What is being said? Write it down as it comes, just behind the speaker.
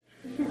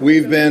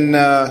We've been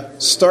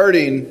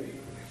starting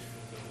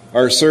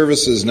our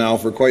services now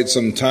for quite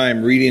some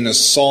time, reading a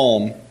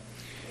psalm,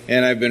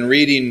 and I've been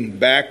reading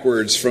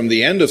backwards from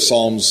the end of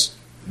Psalms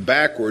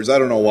backwards. I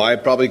don't know why,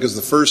 probably because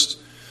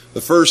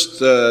the first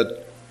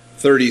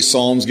 30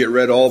 psalms get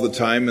read all the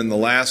time, and the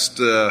last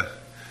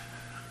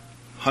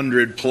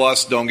 100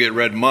 plus don't get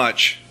read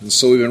much. And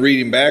so we've been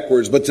reading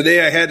backwards. But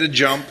today I had to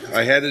jump.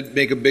 I had to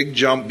make a big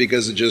jump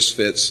because it just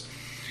fits.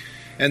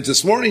 And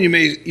this morning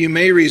you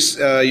may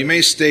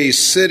stay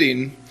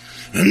sitting,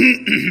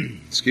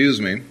 excuse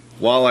me,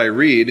 while I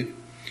read,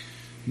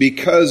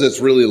 because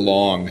it's really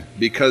long,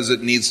 because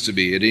it needs to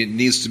be. It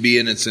needs to be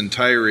in its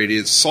entirety.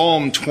 It's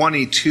Psalm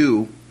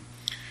 22,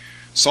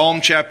 Psalm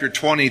chapter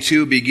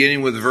 22,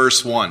 beginning with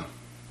verse 1. It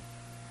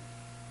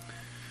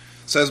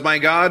says, my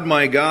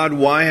God,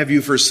 why have you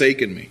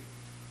forsaken me?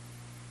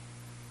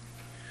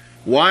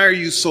 Why are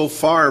you so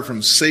far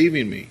from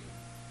saving me?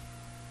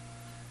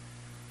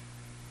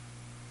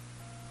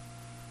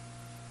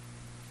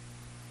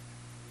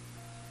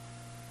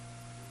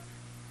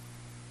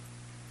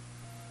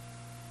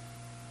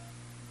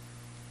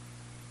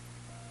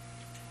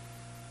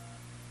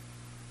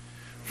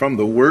 From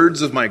the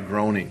words of my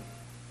groaning.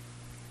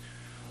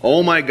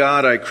 Oh my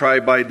God, I cry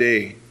by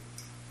day,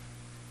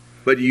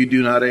 but you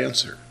do not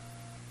answer.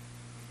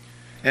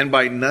 And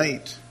by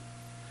night,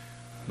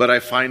 but I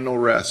find no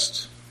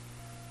rest.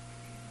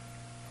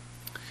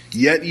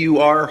 Yet you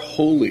are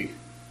holy,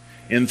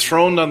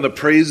 enthroned on the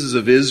praises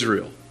of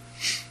Israel.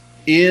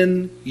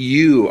 In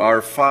you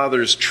our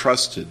fathers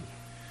trusted.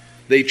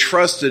 They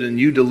trusted and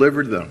you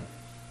delivered them.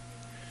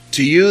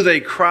 To you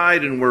they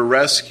cried and were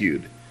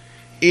rescued.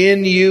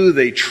 In you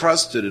they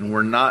trusted and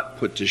were not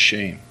put to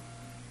shame.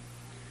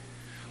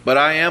 But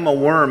I am a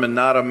worm and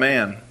not a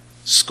man,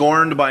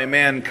 scorned by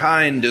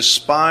mankind,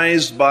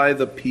 despised by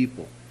the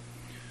people.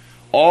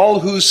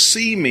 All who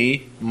see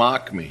me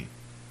mock me.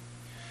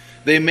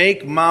 They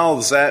make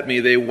mouths at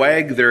me, they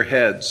wag their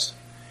heads.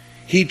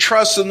 He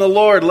trusts in the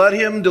Lord, let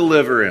him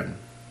deliver him.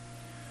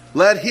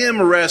 Let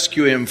him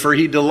rescue him, for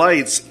he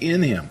delights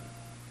in him.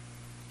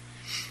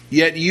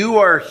 Yet you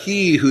are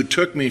he who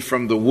took me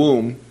from the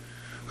womb,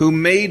 who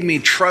made me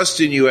trust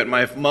in you at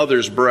my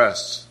mother's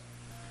breasts.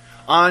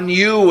 On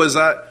you was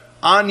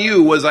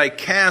I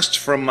cast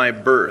from my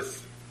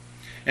birth,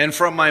 and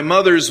from my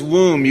mother's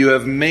womb you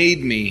have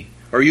made me,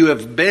 or you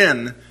have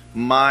been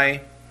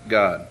my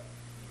God.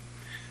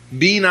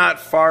 Be not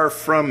far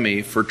from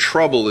me, for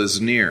trouble is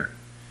near,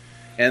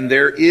 and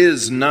there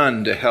is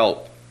none to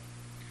help.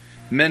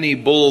 Many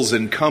bulls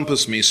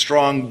encompass me,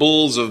 strong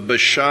bulls of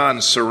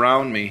Bashan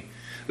surround me.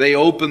 They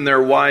open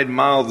their wide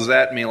mouths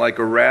at me like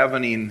a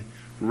ravening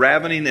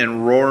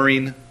and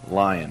roaring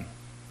lion.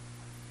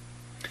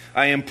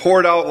 I am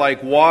poured out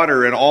like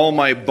water, and all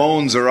my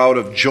bones are out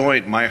of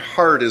joint. My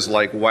heart is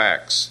like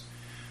wax.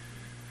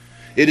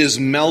 It is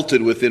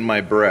melted within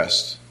my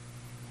breast.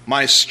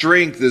 My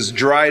strength is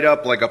dried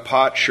up like a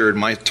potsherd.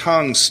 My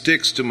tongue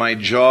sticks to my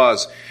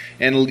jaws,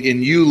 and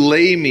you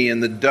lay me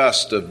in the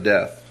dust of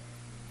death.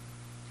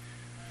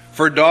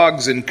 For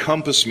dogs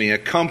encompass me, a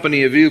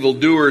company of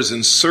evildoers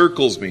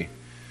encircles me.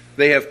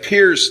 They have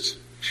pierced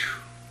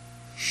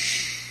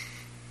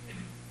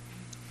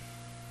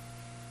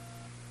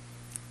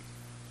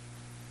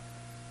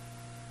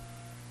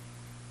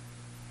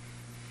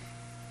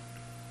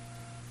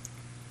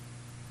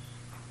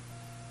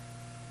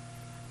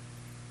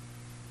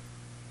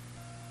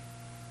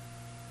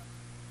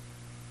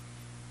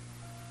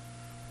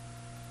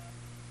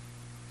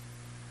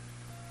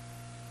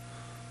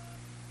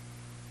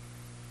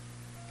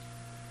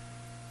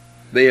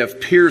They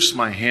have pierced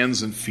my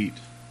hands and feet.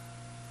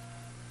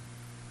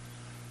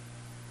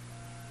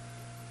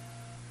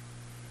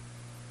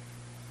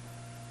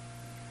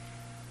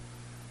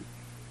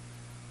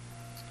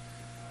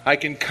 I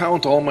can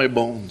count all my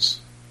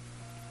bones.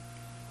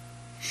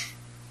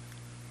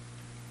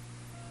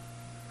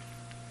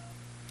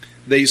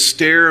 They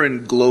stare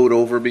and gloat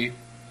over me.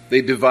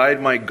 They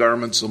divide my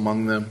garments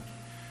among them,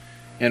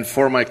 and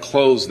for my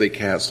clothes they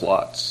cast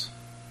lots.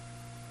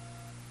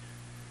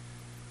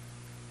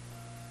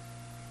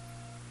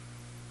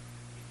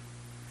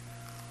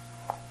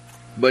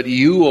 But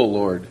you, O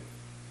Lord,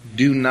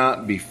 do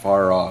not be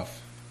far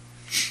off.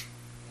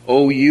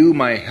 O you,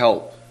 my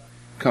help,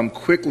 come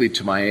quickly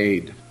to my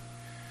aid.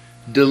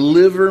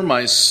 Deliver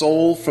my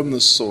soul from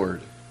the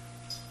sword,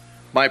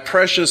 my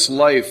precious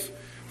life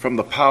from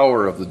the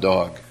power of the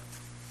dog.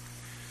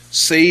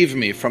 Save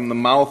me from the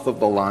mouth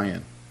of the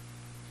lion.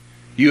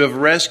 You have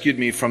rescued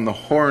me from the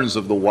horns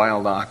of the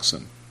wild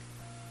oxen.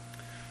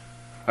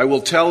 I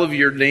will tell of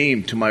your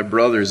name to my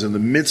brothers. In the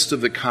midst of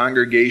the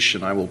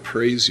congregation I will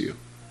praise you.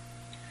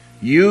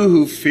 You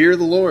who fear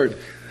the Lord,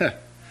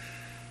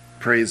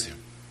 praise him.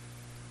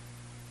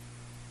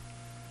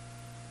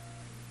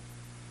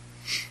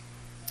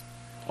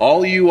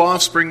 All you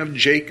offspring of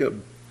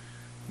Jacob,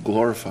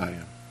 glorify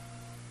him.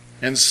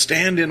 And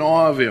stand in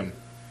awe of him,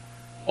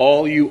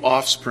 all you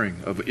offspring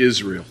of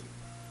Israel.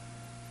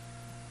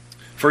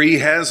 For he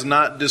has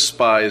not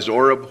despised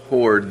or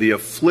abhorred the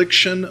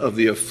affliction of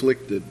the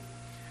afflicted,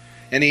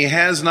 and he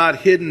has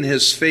not hidden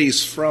his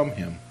face from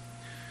him,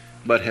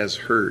 but has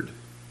heard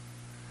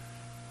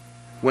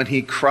when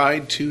he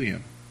cried to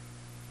him.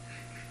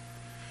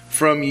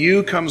 From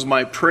you comes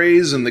my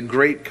praise in the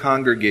great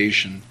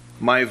congregation.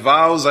 My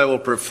vows I will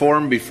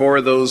perform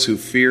before those who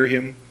fear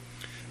him.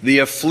 The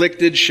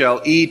afflicted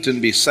shall eat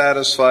and be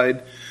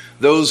satisfied.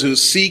 Those who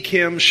seek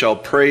him shall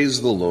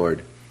praise the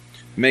Lord.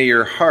 May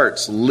your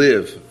hearts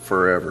live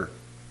forever.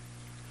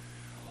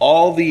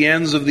 All the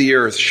ends of the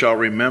earth shall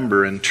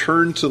remember and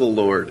turn to the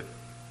Lord,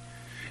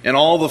 and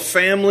all the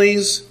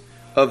families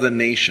of the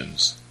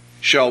nations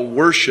shall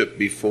worship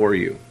before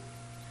you.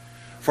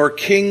 For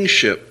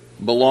kingship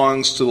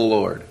belongs to the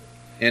Lord,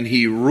 and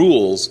he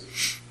rules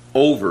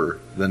over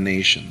the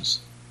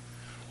nations.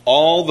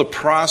 All the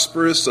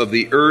prosperous of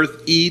the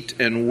earth eat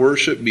and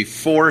worship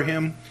before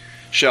him.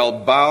 Shall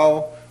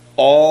bow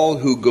all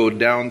who go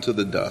down to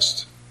the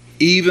dust,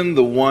 even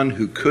the one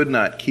who could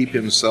not keep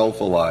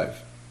himself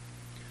alive.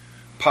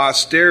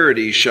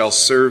 Posterity shall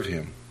serve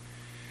him.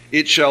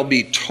 It shall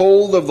be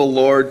told of the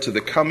Lord to the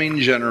coming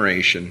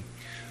generation.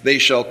 They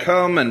shall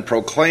come and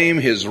proclaim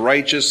his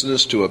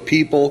righteousness to a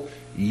people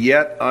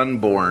yet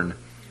unborn,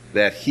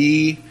 that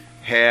he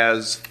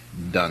has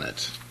done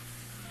it.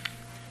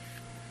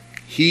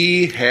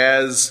 He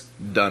has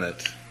done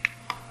it.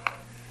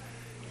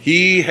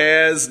 He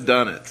has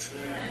done it.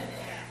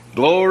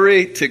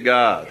 Glory to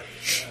God.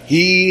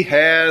 He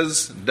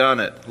has done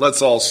it.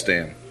 Let's all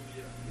stand.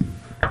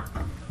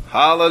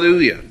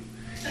 Hallelujah.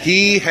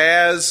 He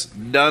has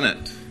done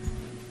it.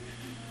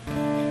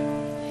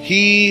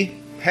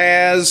 He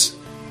has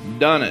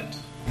done it.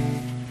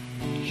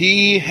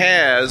 He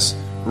has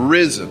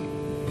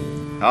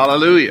risen.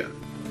 Hallelujah.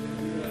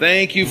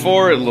 Thank you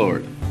for it,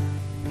 Lord.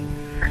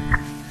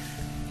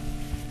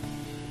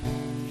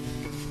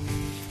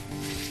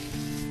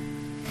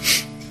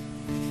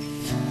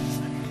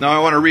 Now I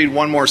want to read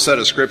one more set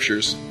of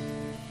scriptures.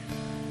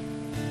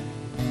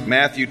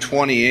 Matthew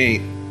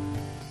 28,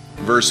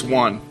 verse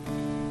 1.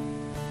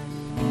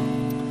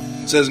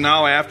 It says,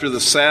 Now after the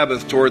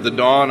Sabbath, toward the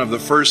dawn of the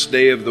first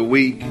day of the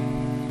week,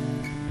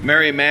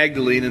 Mary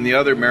Magdalene and the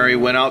other Mary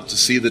went out to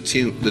see the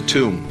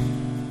tomb.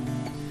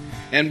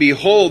 And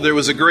behold, there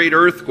was a great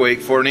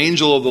earthquake, for an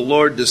angel of the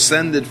Lord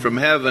descended from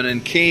heaven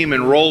and came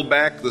and rolled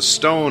back the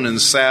stone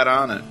and sat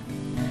on it.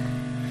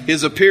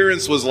 His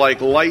appearance was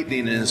like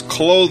lightning, and his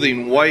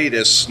clothing white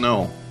as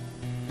snow.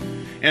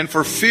 And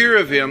for fear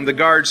of him, the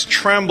guards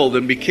trembled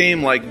and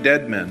became like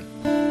dead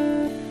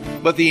men.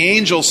 But the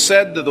angel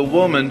said to the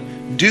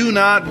woman, Do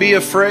not be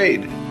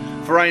afraid,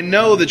 for I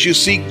know that you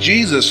seek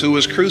Jesus who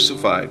was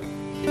crucified.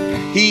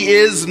 He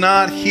is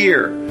not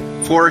here,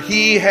 for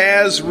he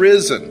has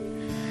risen.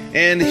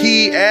 And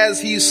he,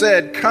 as he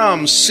said,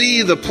 Come,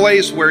 see the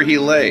place where he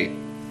lay.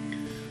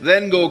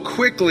 Then go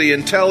quickly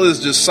and tell his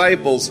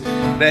disciples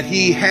that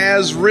he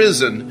has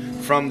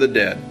risen from the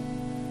dead.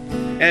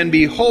 And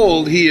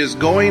behold, he is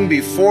going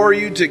before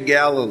you to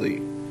Galilee.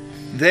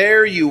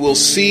 There you will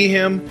see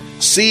him.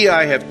 See,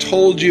 I have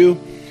told you.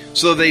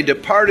 So they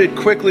departed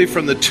quickly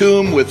from the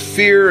tomb with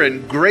fear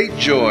and great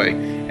joy,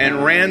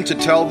 and ran to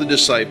tell the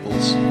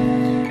disciples.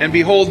 And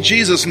behold,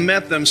 Jesus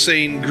met them,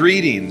 saying,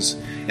 Greetings.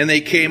 And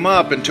they came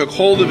up and took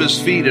hold of his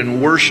feet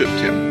and worshipped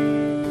him.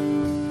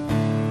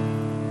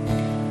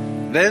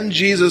 Then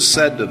Jesus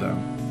said to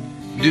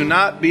them, Do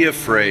not be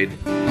afraid.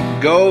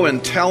 Go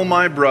and tell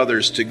my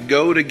brothers to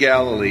go to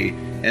Galilee,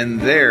 and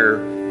there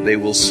they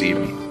will see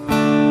me.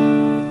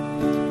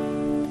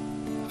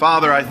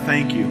 Father, I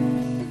thank you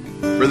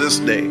for this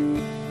day.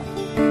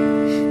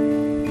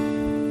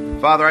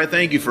 Father, I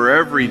thank you for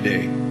every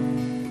day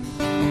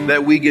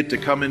that we get to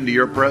come into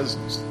your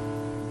presence.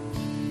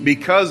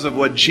 Because of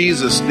what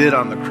Jesus did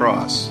on the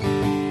cross.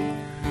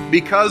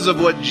 Because of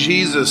what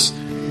Jesus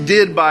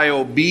did by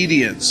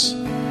obedience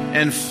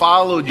and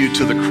followed you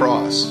to the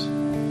cross.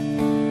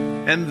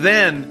 And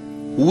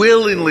then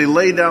willingly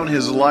laid down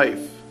his life.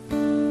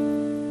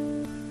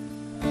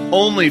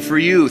 Only for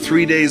you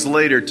 3 days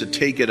later to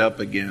take it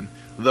up again.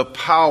 The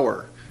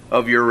power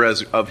of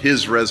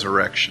his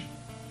resurrection.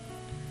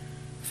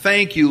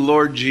 Thank you,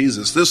 Lord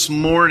Jesus. This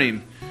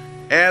morning,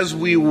 as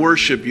we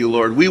worship you,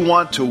 Lord, we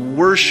want to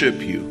worship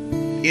you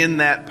in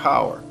that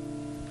power.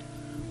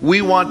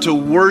 We want to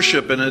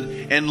worship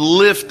and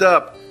lift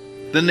up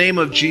the name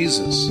of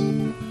Jesus.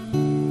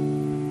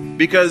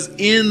 Because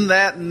in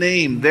that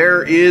name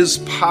there is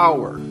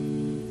power.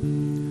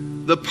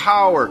 The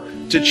power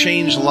to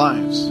change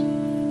lives.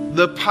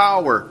 The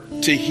power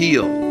to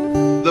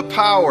heal. The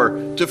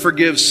power to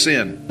forgive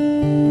sin.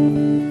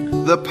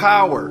 The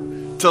power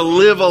to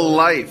live a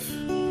life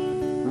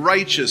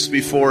righteous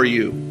before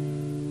you.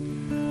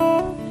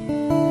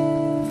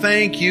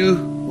 Thank you,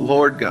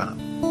 Lord God,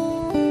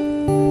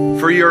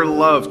 for your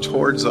love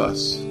towards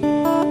us.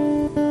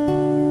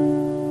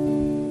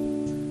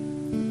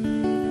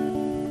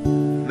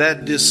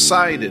 That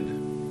decided,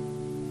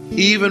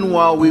 even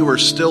while we were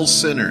still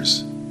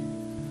sinners,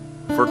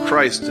 for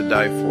Christ to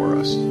die for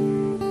us.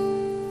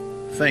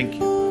 Thank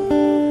you.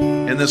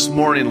 And this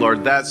morning,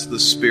 Lord, that's the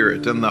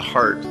spirit and the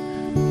heart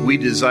we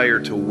desire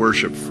to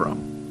worship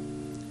from.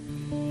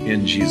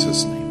 in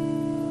Jesus' name.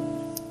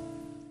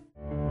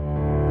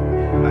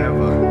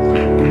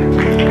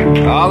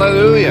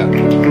 Hallelujah.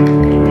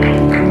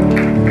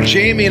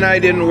 Jamie and I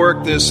didn't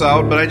work this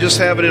out, but I just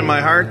have it in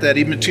my heart that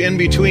even in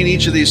between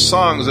each of these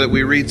songs that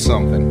we read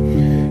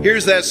something.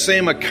 Here's that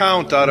same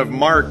account out of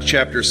Mark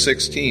chapter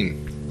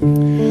 16.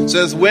 It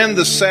says, when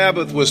the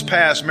Sabbath was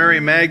past, Mary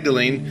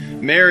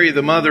Magdalene, Mary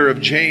the mother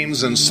of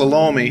James, and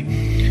Salome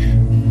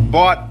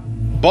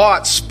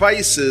bought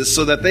spices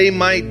so that they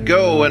might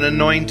go and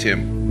anoint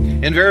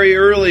him. And very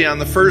early on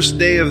the first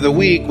day of the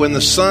week, when the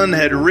sun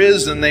had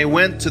risen, they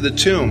went to the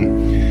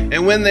tomb.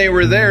 And when they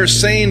were there,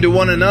 saying to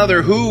one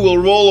another, who will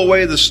roll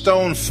away the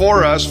stone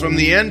for us from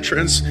the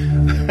entrance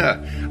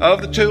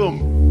of the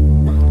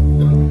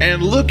tomb?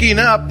 And looking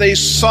up, they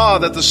saw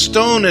that the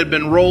stone had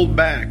been rolled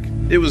back.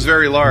 It was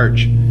very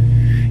large.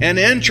 And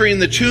entering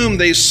the tomb,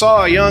 they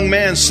saw a young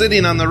man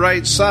sitting on the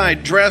right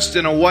side, dressed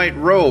in a white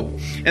robe.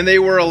 And they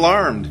were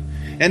alarmed.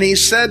 And he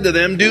said to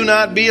them, do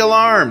not be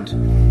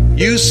alarmed.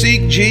 You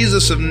seek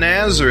Jesus of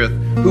Nazareth,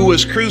 who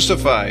was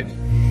crucified.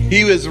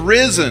 He was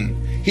risen.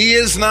 He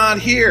is not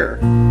here.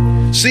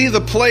 See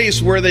the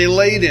place where they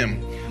laid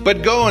him.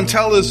 But go and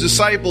tell his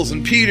disciples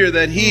and Peter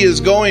that he is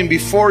going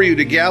before you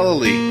to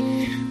Galilee.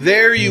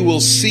 There you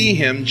will see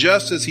him,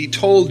 just as he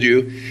told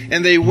you.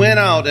 And they went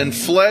out and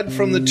fled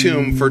from the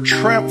tomb, for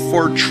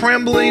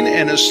trembling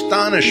and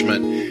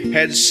astonishment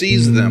had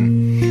seized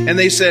them. And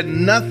they said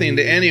nothing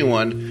to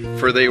anyone,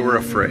 for they were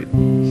afraid.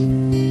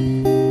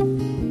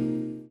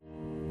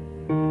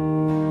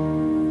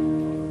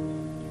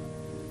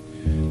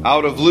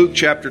 Out of Luke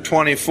chapter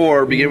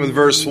 24, begin with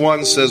verse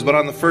 1, says, but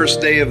on the first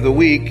day of the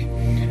week,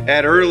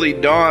 at early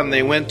dawn,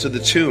 they went to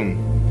the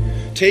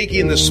tomb,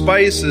 taking the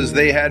spices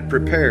they had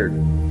prepared.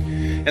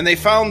 And they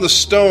found the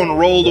stone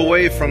rolled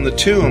away from the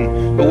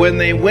tomb. But when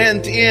they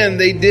went in,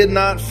 they did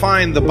not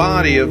find the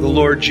body of the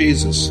Lord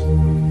Jesus.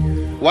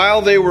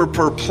 While they were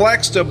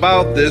perplexed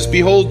about this,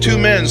 behold, two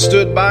men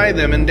stood by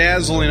them in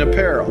dazzling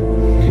apparel.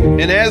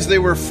 And as they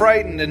were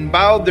frightened and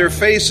bowed their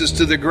faces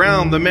to the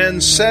ground, the men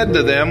said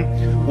to them,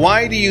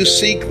 why do you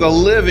seek the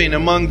living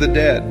among the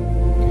dead?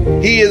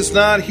 He is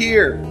not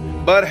here,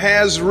 but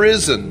has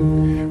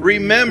risen.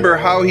 Remember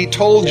how he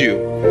told you,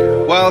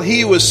 while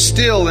he was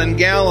still in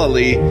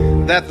Galilee,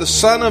 that the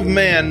Son of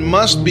Man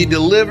must be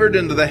delivered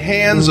into the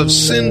hands of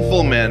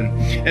sinful men,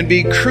 and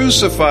be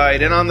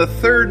crucified, and on the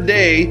third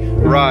day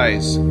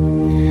rise.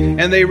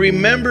 And they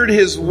remembered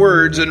his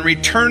words, and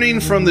returning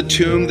from the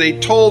tomb, they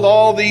told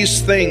all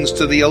these things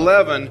to the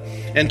 11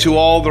 and to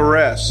all the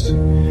rest.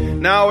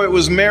 Now it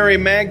was Mary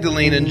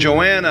Magdalene and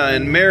Joanna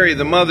and Mary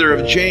the mother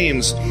of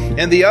James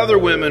and the other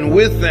women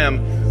with them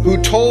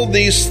who told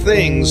these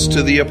things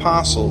to the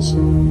apostles.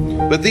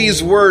 But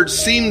these words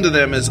seemed to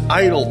them as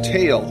idle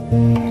tale,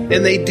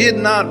 and they did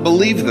not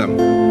believe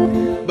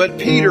them. But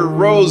Peter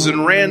rose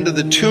and ran to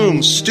the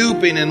tomb,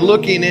 stooping and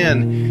looking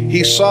in.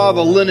 He saw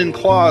the linen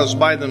cloths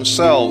by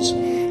themselves,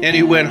 and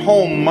he went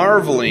home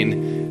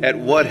marveling at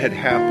what had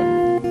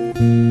happened.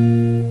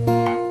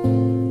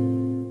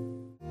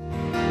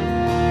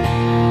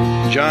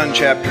 John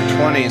chapter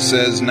 20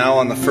 says, now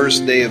on the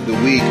first day of the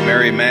week,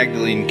 Mary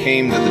Magdalene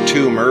came to the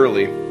tomb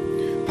early,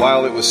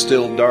 while it was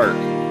still dark,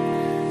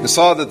 and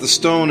saw that the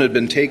stone had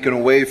been taken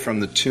away from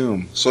the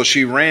tomb. So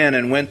she ran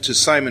and went to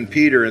Simon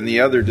Peter and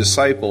the other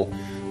disciple,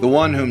 the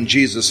one whom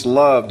Jesus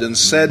loved, and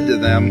said to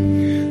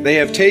them, they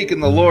have taken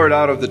the Lord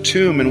out of the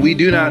tomb, and we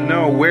do not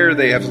know where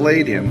they have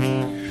laid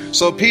him.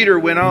 So Peter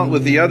went out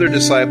with the other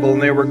disciple,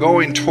 and they were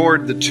going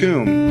toward the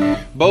tomb.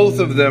 Both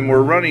of them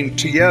were running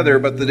together,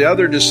 but the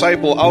other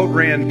disciple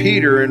outran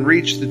Peter and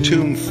reached the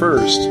tomb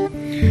first.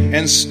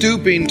 And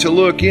stooping to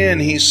look in,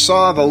 he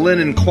saw the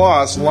linen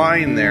cloths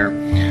lying there,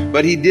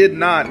 but he did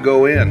not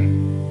go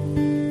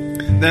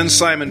in. Then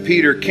Simon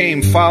Peter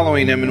came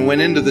following him and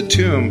went into the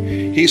tomb.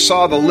 He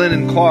saw the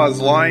linen cloths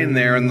lying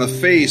there, and the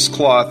face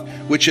cloth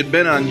which had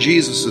been on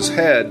Jesus'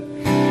 head,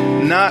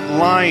 not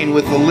lying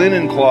with the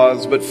linen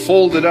cloths, but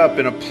folded up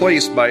in a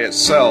place by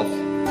itself.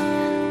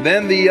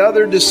 Then the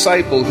other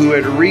disciple who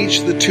had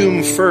reached the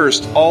tomb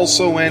first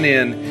also went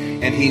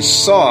in, and he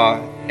saw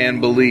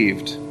and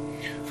believed.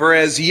 For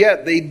as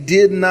yet they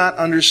did not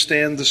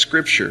understand the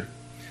scripture,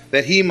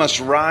 that he must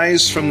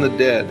rise from the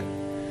dead.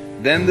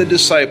 Then the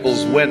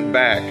disciples went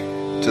back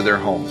to their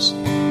homes.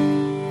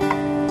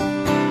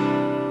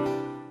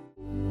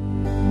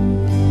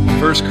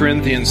 1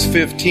 Corinthians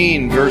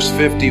 15, verse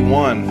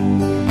 51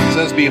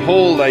 says,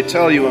 behold, I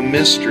tell you a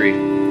mystery.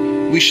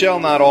 We shall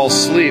not all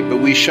sleep, but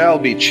we shall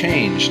be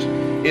changed.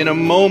 In a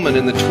moment,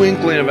 in the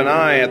twinkling of an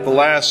eye, at the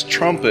last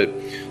trumpet.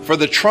 For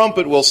the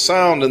trumpet will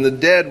sound, and the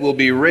dead will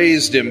be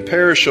raised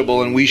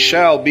imperishable, and we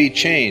shall be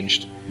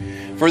changed.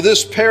 For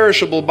this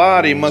perishable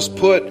body must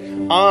put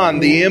on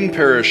the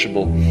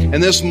imperishable,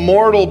 and this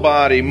mortal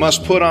body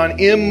must put on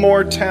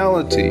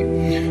immortality.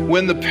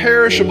 When the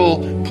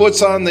perishable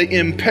puts on the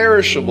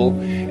imperishable,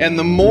 and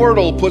the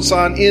mortal puts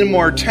on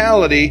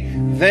immortality,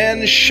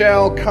 then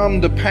shall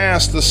come to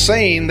pass the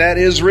saying that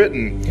is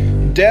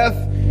written, death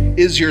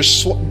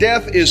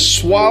death is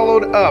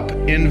swallowed up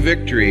in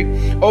victory.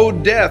 O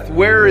death,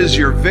 where is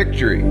your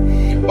victory?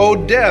 O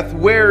death,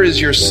 where is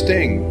your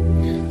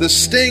sting? The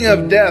sting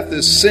of death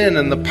is sin,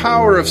 and the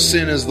power of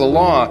sin is the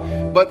law.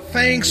 But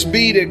thanks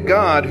be to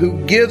God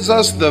who gives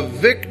us the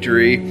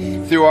victory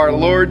through our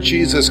Lord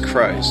Jesus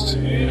Christ.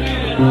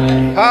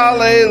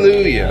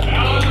 Hallelujah.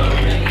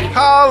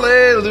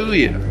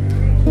 Hallelujah.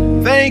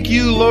 Thank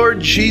you, Lord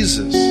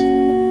Jesus,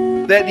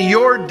 that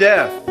your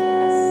death,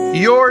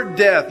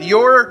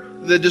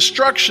 the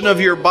destruction of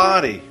your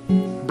body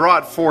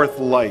brought forth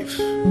life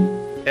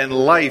and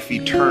life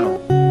eternal.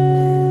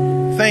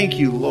 Thank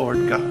you,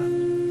 Lord God.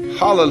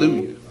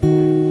 Hallelujah.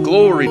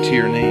 Glory to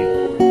your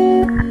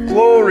name.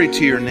 Glory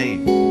to your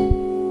name.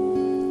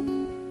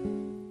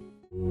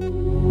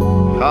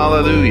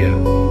 Hallelujah.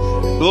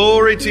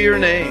 Glory to your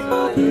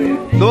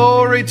name.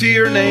 Glory to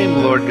your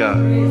name, Lord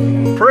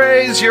God.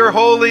 Praise your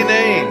holy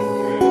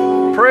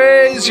name.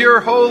 Praise your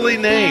holy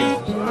name.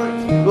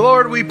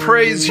 Lord, we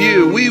praise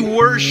you. We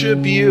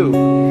worship you.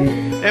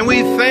 And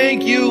we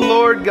thank you,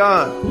 Lord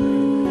God,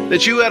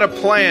 that you had a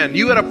plan.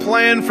 You had a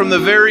plan from the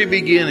very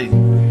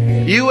beginning.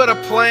 You had a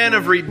plan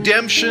of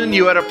redemption.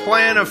 You had a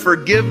plan of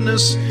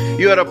forgiveness.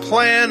 You had a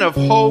plan of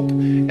hope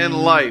and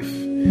life.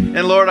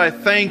 And Lord, I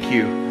thank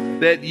you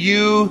that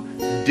you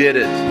did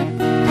it.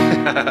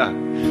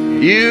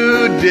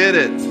 You did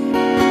it.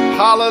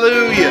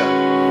 Hallelujah.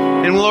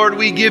 And Lord,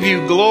 we give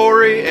you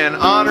glory and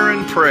honor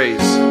and praise.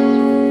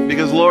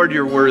 Because, Lord,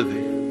 you're worthy.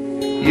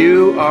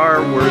 You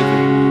are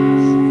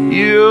worthy.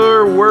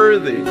 You're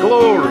worthy.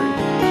 Glory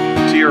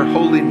to your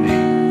holy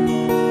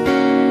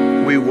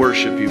name. We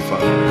worship you,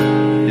 Father.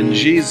 In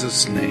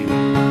Jesus' name,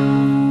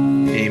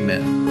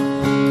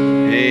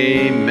 amen.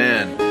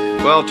 Amen.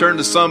 Well, turn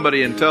to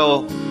somebody and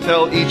tell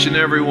each and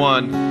every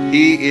one,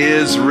 He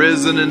is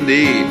risen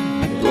indeed.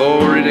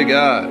 Glory to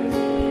God.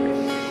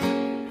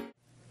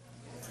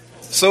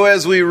 So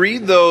as we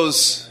read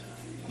those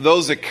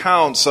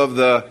accounts of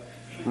the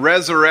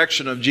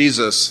resurrection of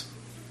Jesus,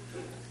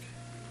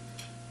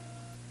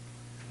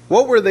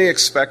 what were they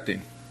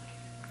expecting?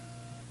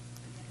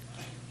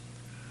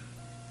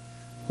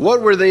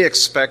 What were they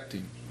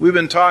expecting? We've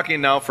been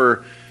talking now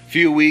for a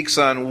few weeks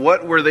on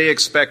what were they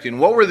expecting.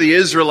 What were the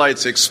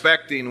Israelites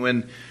expecting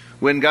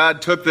when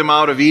God took them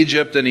out of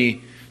Egypt and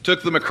He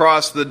took them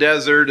across the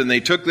desert and they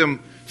took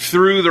them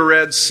through the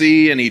Red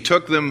Sea and He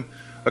took them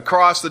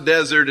across the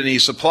desert and He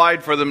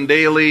supplied for them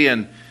daily,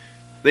 and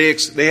they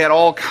had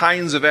all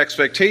kinds of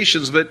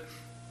expectations. But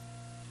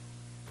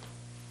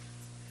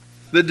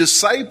the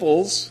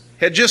disciples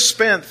had just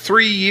spent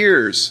 3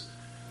 years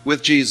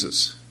with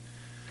Jesus.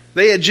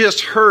 They had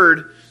just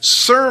heard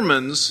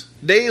sermons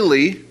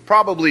daily,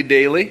 probably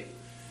daily,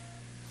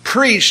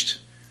 preached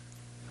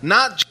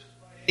not just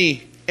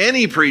by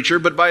any preacher,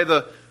 but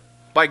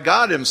by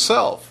God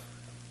Himself.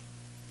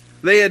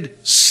 They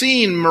had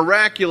seen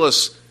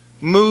miraculous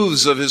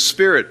moves of His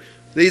Spirit.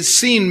 They had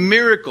seen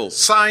miracles,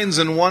 signs,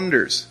 and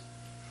wonders.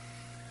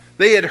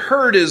 They had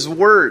heard His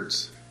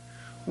words.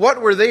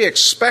 What were they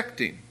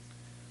expecting?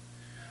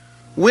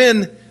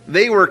 When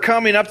they were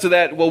coming up to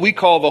that, what we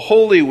call the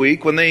Holy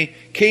Week, when they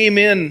came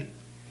in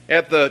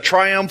at the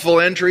triumphal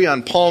entry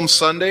on Palm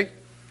Sunday,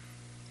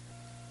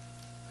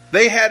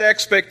 they had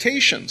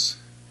expectations.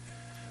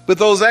 But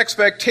those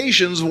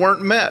expectations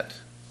weren't met.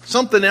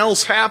 Something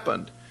else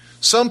happened.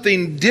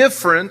 Something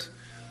different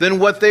than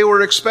what they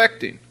were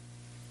expecting.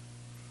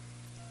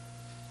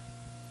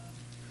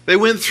 They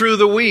went through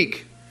the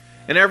week,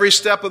 and every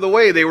step of the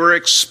way they were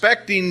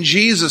expecting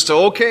Jesus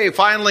to,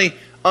 finally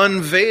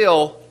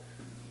unveil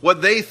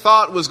what they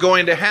thought was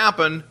going to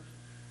happen,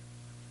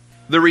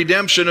 the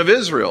redemption of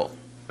Israel.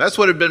 That's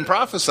what had been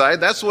prophesied.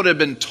 That's what had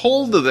been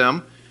told to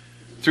them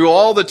through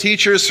all the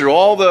teachers, through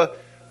all the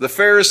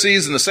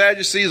Pharisees and the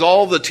Sadducees,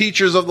 all the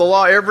teachers of the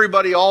law.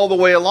 Everybody all the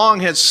way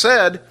along had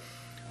said,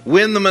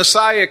 when the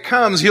Messiah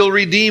comes, He'll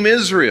redeem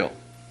Israel.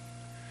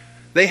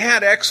 They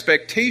had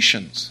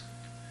expectations.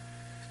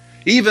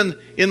 Even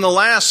in the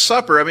Last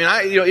Supper,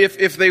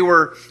 if they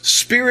were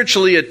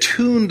spiritually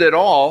attuned at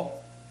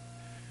all,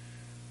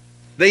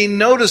 they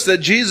noticed that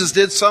Jesus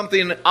did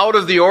something out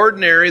of the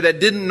ordinary that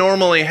didn't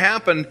normally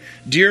happen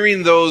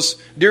during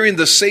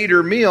the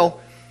Seder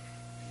meal.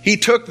 He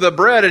took the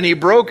bread and He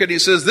broke it. He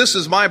says, "This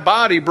is my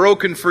body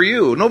broken for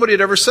you." Nobody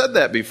had ever said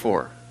that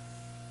before.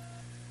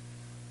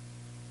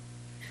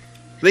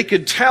 They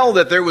could tell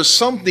that there was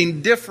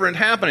something different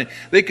happening.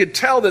 They could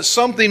tell that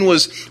something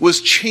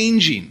was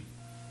changing.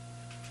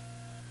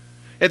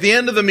 At the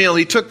end of the meal,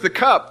 He took the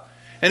cup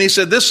and He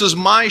said, "This is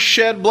my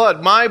shed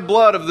blood, my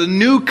blood of the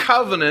new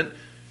covenant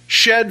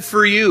shed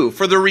for you,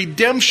 for the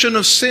redemption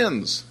of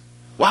sins."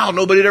 Wow,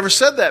 nobody had ever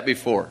said that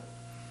before.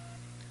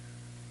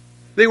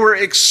 They were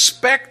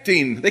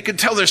expecting, they could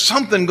tell there's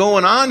something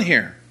going on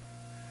here.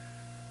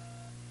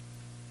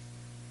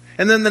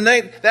 And then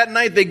that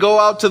night they go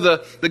out to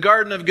the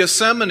Garden of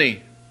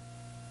Gethsemane.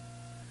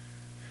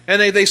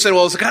 And they said,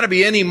 well, it's got to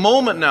be any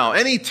moment now,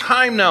 any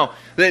time now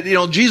that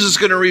Jesus is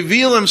going to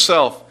reveal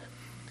Himself.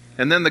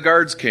 And then the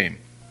guards came.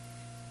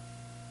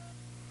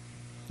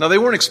 Now, they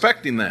weren't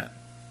expecting that.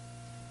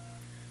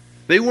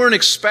 They weren't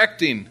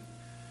expecting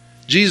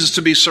Jesus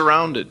to be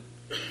surrounded.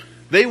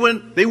 They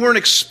weren't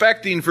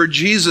expecting for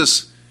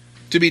Jesus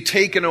to be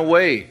taken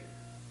away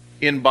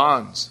in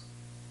bonds.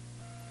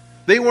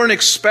 They weren't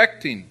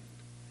expecting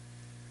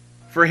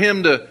for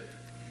him to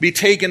be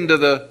taken to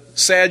the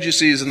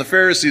Sadducees and the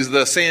Pharisees,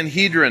 the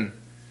Sanhedrin,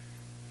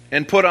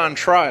 and put on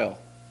trial.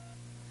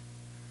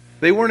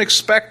 They weren't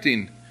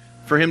expecting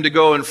for him to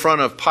go in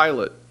front of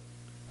Pilate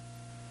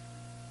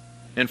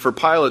and for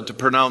Pilate to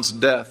pronounce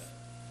death.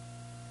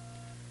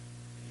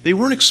 They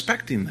weren't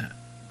expecting that.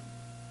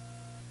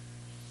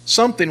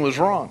 Something was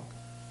wrong.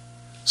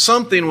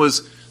 Something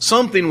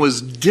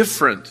was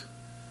different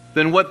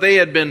than what they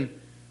had been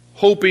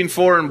hoping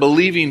for and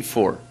believing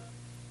for.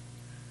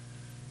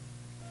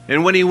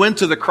 And when he went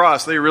to the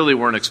cross, they really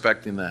weren't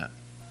expecting that.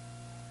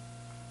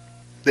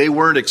 They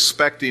weren't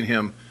expecting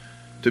him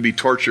to be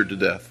tortured to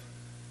death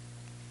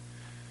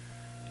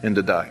and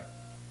to die.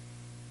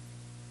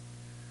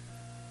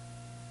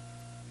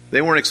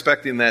 They weren't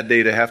expecting that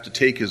day to have to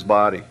take his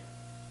body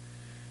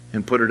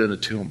and put it in a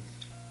tomb.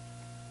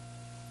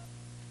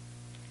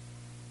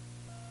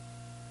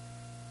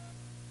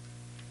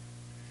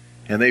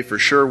 And they for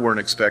sure weren't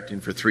expecting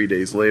for 3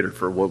 days later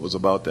for what was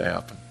about to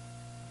happen.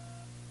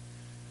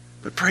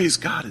 But praise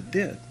God, it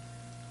did.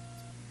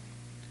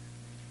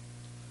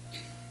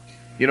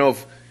 You know,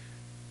 if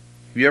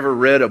you ever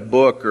read a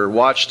book or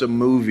watched a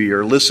movie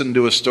or listened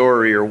to a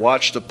story or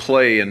watched a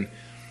play, and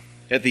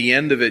at the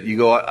end of it you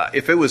go,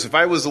 if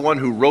I was the one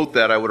who wrote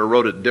that, I would have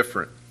wrote it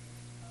different.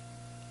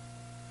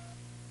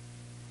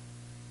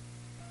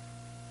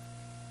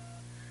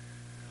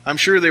 I'm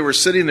sure they were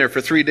sitting there for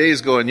 3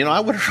 days going, I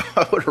would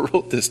have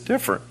wrote this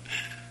different.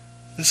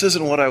 This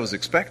isn't what I was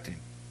expecting.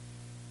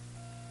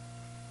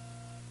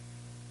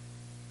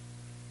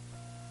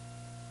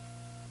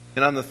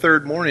 And on the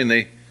third morning,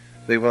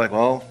 they were like,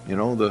 well,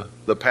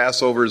 the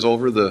Passover is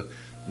over,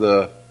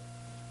 the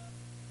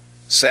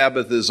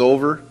Sabbath is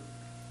over.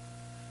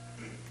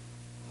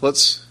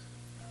 Let's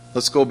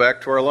go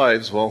back to our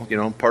lives. Well,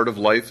 part of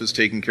life is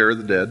taking care of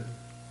the dead.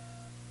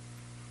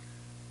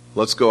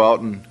 Let's go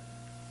out and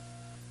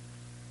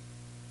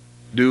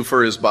do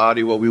for his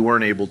body what we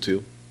weren't able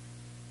to.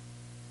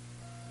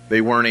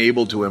 They weren't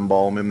able to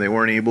embalm him. They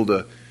weren't able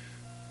to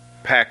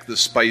pack the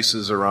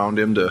spices around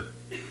him to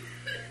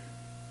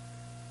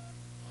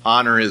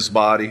honor his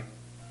body.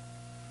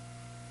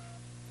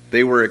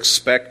 They were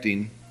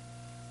expecting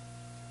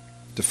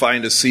to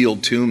find a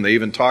sealed tomb. They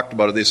even talked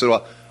about it. They said,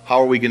 well,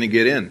 how are we going to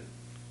get in?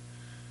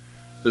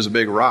 There's a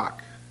big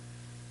rock.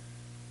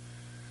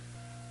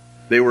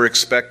 They were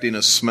expecting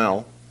a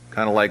smell,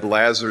 kind of like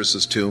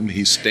Lazarus' tomb.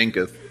 He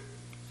stinketh.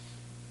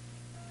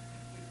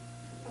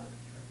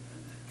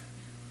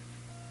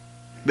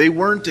 They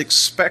weren't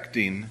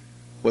expecting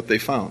what they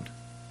found.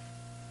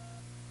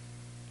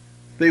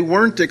 They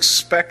weren't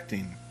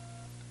expecting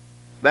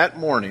that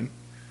morning,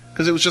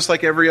 because it was just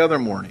like every other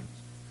morning.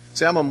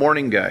 See, I'm a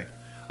morning guy.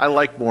 I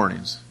like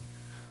mornings.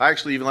 I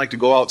actually even like to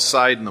go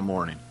outside in the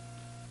morning.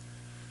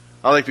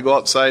 I like to go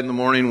outside in the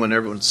morning when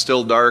everyone's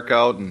still dark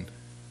out and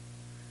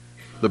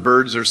the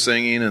birds are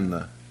singing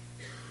and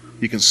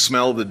you can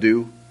smell the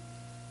dew.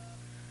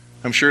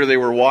 I'm sure they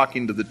were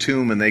walking to the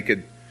tomb and they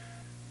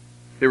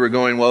were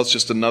going, well, it's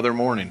just another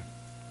morning.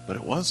 But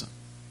it wasn't.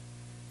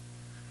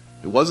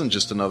 It wasn't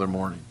just another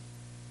morning.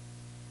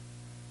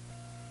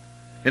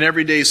 And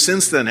every day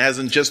since then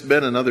hasn't just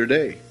been another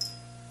day.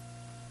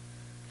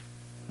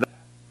 That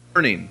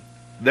morning,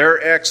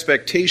 their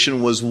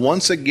expectation was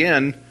once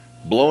again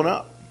blown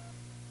up.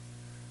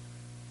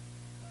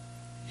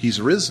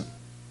 He's risen.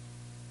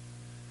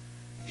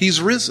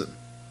 He's risen.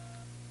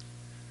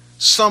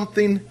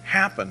 Something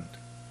happened.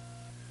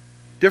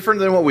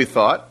 Different than what we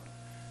thought.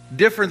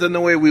 Different than the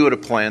way we would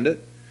have planned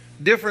it.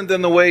 Different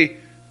than the way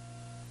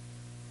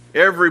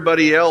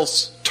everybody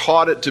else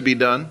taught it to be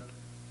done.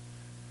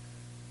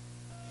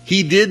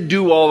 He did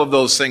do all of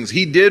those things.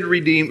 He did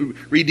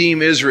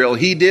redeem Israel.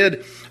 He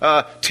did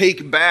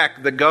take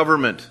back the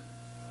government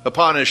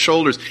upon his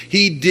shoulders.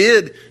 He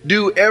did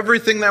do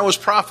everything that was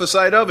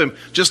prophesied of him,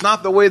 just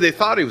not the way they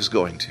thought he was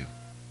going to.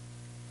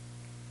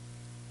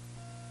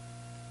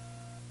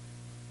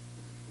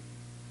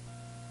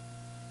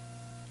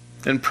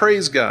 And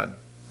praise God.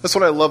 That's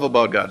what I love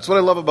about God. That's what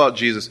I love about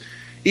Jesus.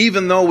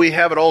 Even though we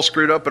have it all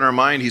screwed up in our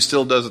mind, he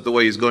still does it the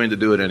way he's going to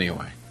do it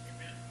anyway.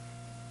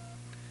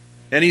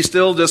 And he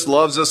still just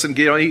loves us, and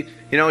he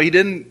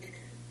didn't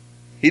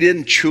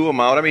chew them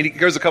out. I mean,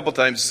 there's a couple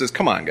times he says,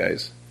 "Come on,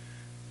 guys,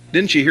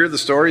 didn't you hear the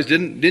stories?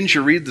 Didn't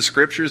you read the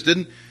scriptures?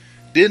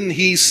 Didn't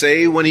he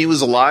say when he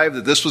was alive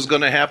that this was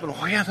going to happen?"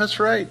 Oh yeah,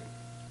 that's right.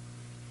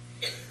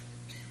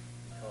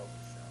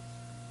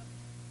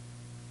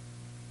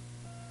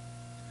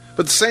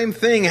 But the same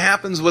thing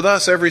happens with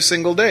us every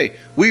single day.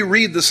 We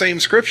read the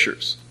same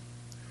scriptures.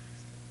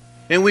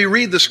 And we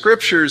read the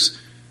scriptures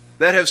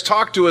that has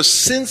talked to us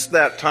since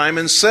that time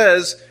and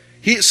says,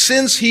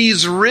 since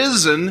he's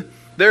risen,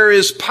 there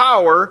is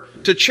power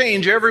to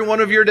change every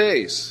one of your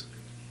days.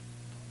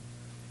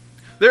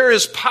 There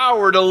is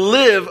power to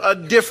live a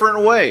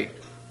different way.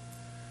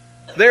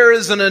 There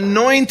is an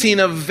anointing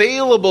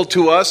available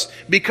to us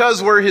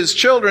because we're His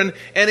children,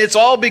 and it's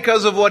all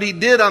because of what He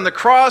did on the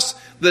cross,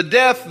 the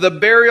death, the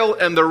burial,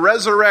 and the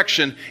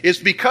resurrection. It's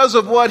because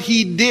of what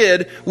He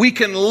did we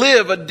can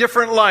live a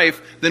different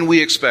life than we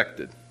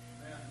expected.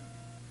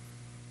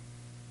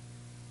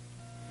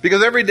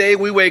 Because every day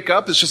we wake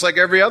up, it's just like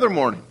every other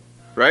morning,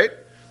 right?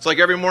 It's like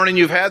every morning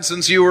you've had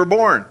since you were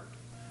born.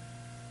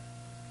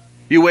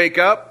 You wake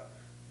up,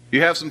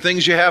 you have some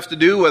things you have to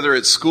do, whether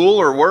it's school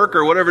or work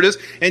or whatever it is,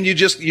 and you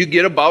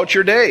get about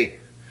your day.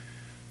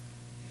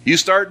 You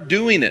start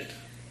doing it.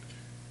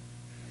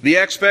 The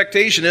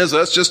expectation is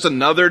that's just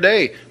another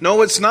day.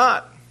 No, it's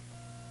not.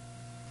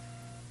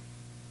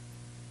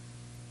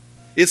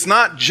 It's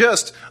not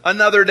just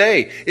another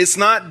day. It's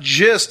not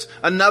just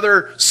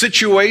another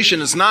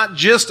situation. It's not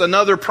just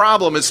another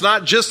problem. It's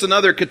not just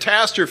another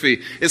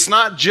catastrophe. It's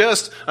not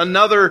just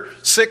another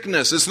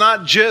sickness. It's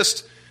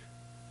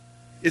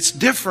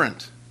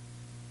different.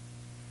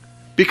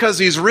 Because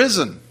He's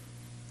risen.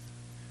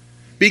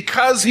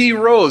 Because He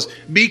rose.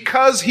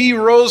 Because He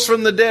rose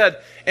from the dead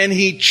and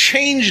He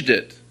changed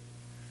it.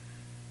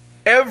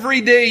 Every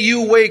day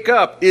you wake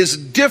up is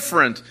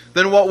different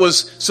than what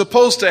was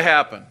supposed to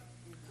happen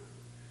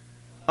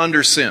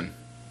under sin.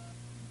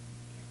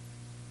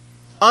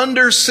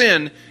 Under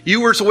sin, you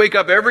were to wake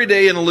up every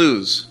day and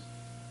lose.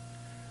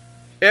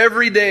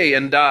 Every day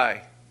and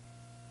die.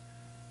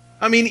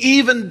 I mean,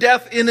 even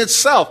death in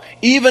itself,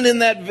 even in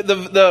that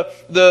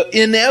the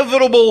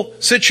inevitable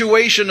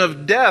situation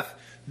of death,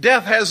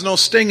 death has no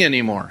sting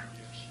anymore.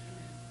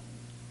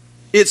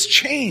 It's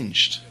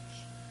changed.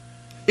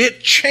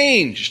 It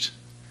changed.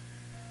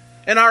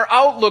 And our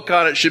outlook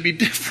on it should be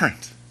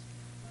different.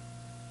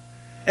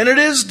 And it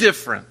is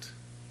different.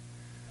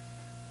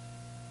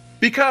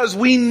 Because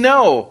we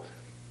know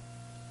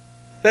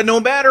that no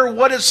matter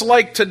what it's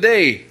like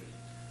today,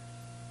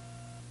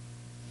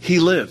 He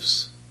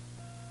lives.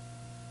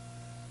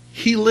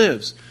 He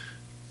lives.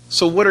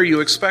 So what are you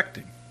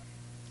expecting?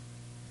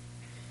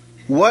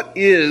 What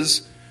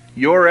is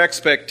your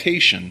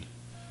expectation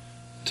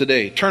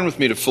today? Turn with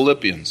me to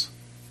Philippians.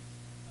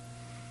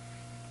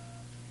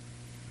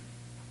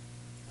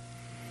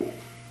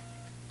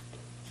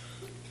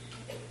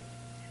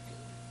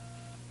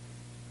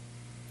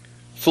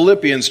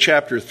 Philippians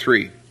chapter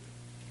 3.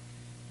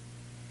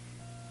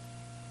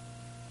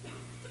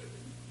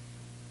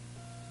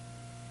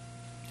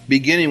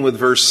 Beginning with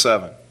verse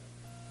 7.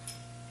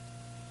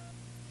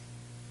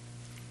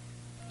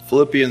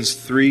 Philippians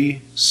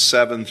 3,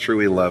 7 through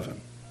 11.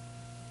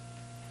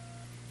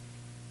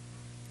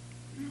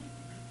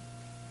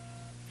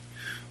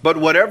 But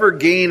whatever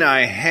gain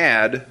I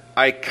had,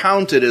 I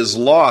counted as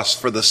loss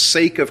for the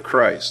sake of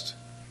Christ.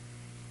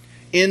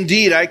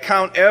 Indeed, I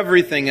count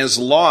everything as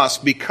loss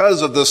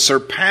because of the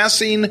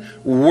surpassing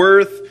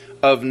worth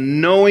of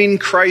knowing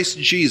Christ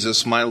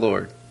Jesus my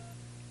Lord.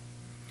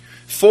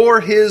 For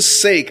His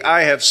sake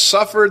I have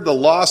suffered the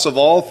loss of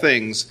all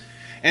things,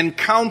 and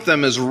count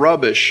them as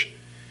rubbish,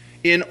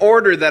 in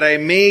order that I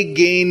may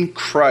gain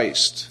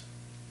Christ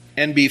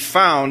and be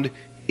found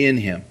in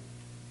Him,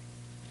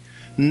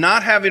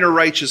 not having a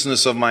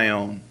righteousness of my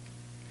own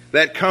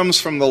that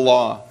comes from the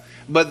law,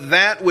 but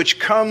that which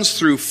comes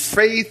through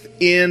faith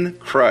in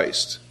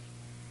Christ,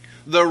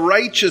 the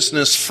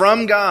righteousness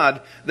from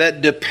God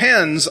that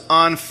depends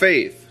on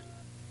faith,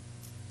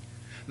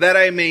 that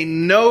I may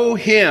know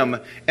Him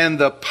and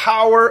the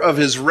power of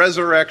His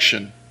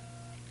resurrection,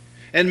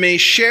 and may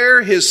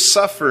share His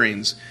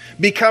sufferings,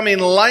 becoming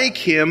like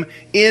Him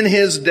in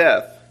His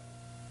death,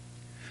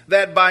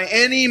 that by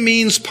any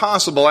means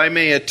possible I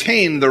may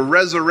attain the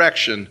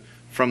resurrection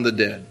from the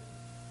dead.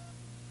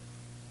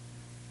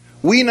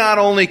 We not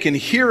only can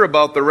hear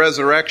about the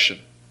resurrection,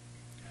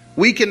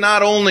 we can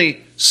not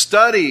only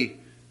study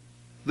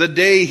the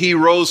day He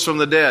rose from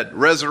the dead,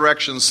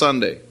 Resurrection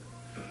Sunday.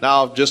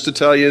 Now, just to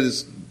tell you,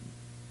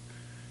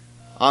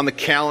 on the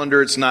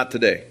calendar, it's not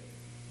today.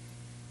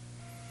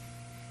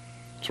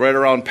 It's right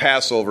around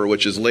Passover,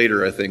 which is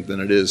later, I think,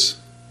 than it is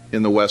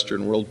in the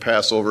Western world.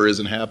 Passover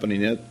isn't happening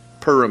yet.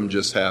 Purim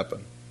just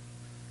happened.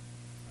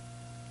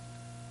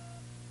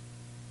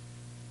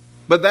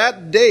 But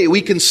that day,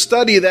 we can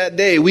study that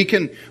day. We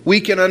can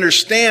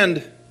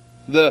understand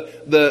the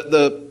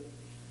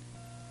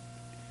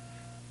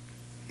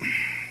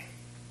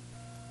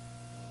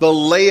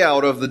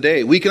layout of the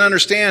day. We can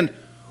understand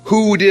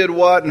who did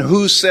what and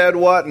who said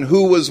what and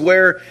who was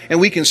where, and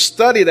we can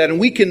study that and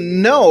we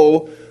can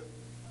know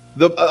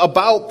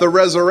about the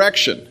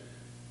resurrection.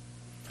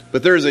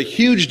 But there's a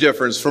huge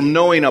difference from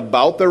knowing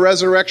about the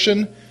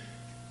resurrection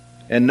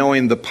and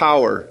knowing the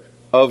power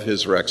of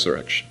His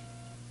resurrection.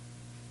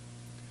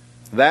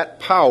 That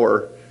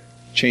power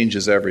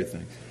changes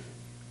everything.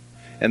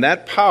 And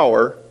that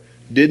power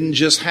didn't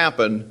just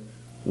happen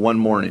one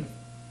morning.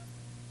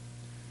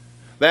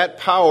 That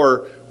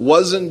power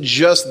wasn't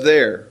just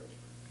there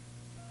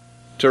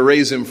to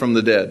raise Him from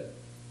the dead.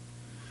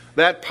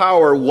 That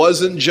power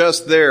wasn't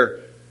just there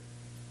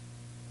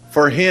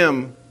for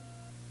Him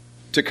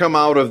to come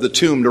out of the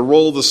tomb, to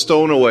roll the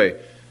stone away,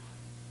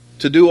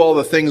 to do all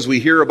the things we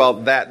hear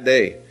about that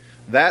day.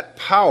 That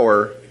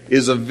power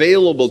is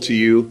available to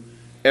you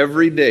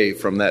every day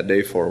from that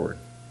day forward.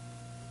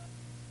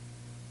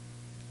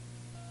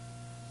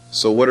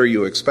 So what are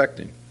you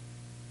expecting?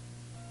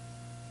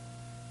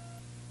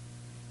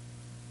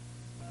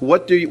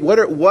 What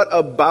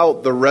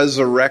about the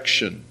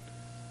resurrection?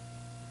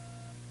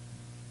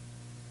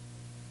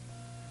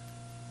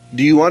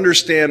 Do you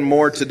understand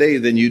more today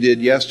than you did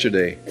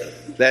yesterday?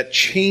 That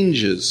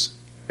changes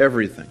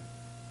everything.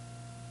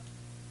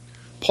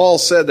 Paul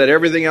said that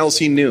everything else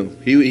he knew.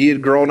 He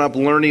had grown up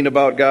learning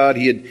about God.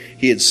 He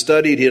had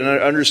studied. He had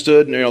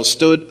understood.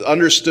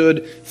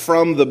 Understood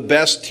from the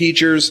best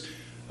teachers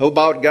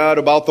about God,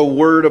 about the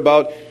Word,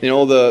 about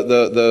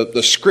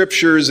the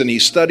Scriptures, and he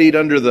studied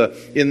in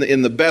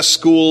the best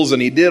schools,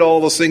 and he did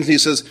all those things. He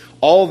says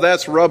all of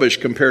that's rubbish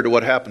compared to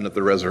what happened at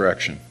the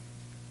resurrection.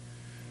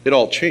 It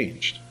all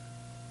changed.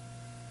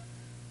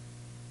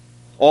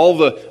 All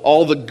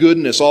the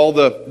goodness, all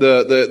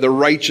the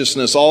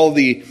righteousness, all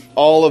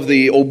of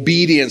the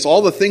obedience,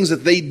 all the things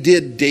that they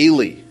did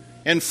daily.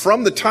 And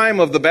from the time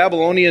of the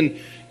Babylonian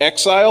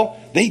exile,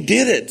 they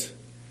did it.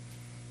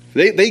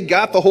 They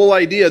got the whole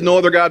idea, no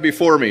other God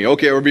before me.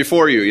 Okay, or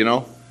before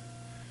you,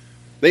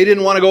 They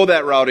didn't want to go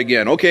that route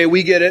again. Okay,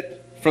 we get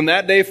it. From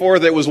that day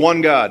forth, it was one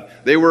God.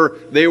 They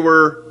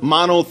were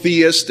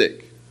monotheistic.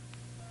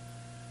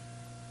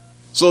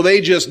 So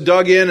they just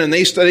dug in and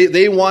they studied.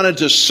 They wanted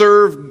to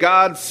serve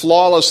God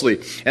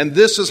flawlessly. And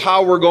this is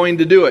how we're going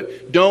to do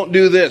it. Don't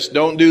do this.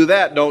 Don't do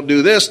that. Don't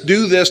do this.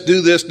 Do this.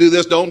 Do this. Do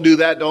this. Don't do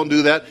that. Don't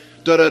do that.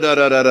 Da da da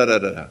da da da da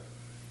da.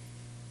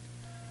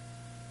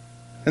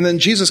 And then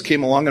Jesus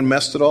came along and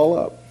messed it all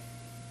up.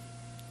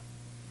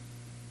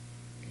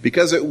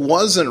 Because it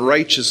wasn't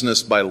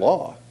righteousness by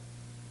law.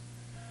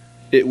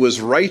 It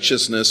was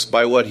righteousness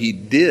by what he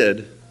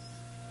did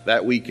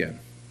that weekend.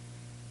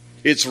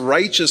 It's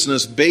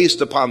righteousness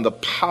based upon the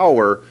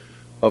power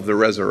of the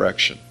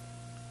resurrection.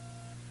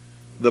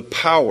 The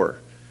power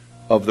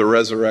of the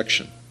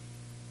resurrection.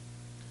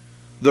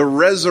 The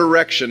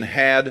resurrection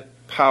had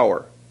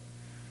power.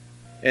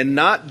 And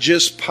not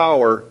just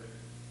power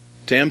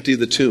to empty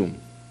the tomb.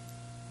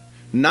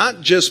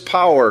 Not just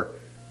power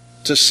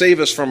to save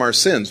us from our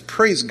sins.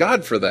 Praise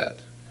God for that.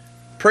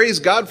 Praise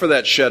God for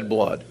that shed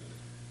blood.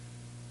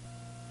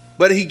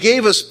 But he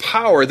gave us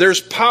power.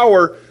 There's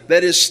power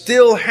that is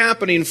still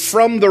happening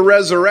from the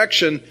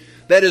resurrection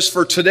that is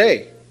for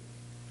today.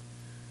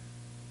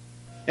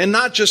 And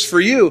not just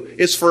for you,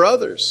 it's for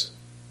others.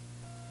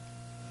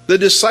 The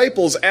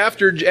disciples,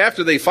 after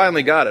they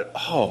finally got it,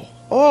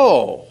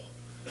 oh,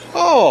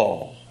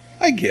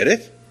 I get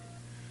it.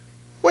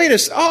 Wait a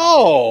second.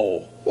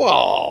 Oh,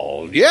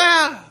 well,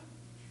 yeah.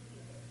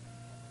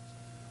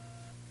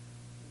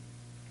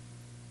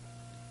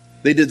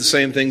 They did the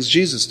same things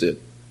Jesus did.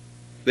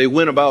 They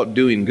went about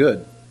doing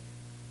good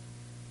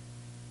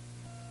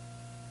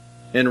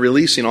and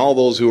releasing all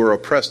those who were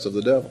oppressed of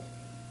the devil.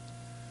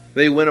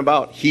 They went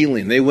about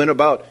healing. They went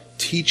about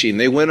teaching.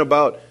 They went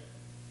about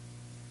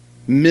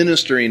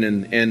ministering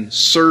and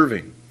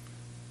serving.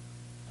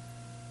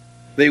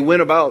 They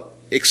went about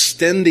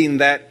extending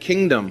that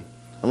kingdom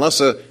unless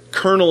a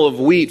kernel of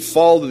wheat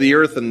fall to the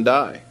earth and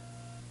die.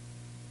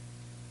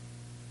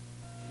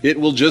 It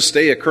will just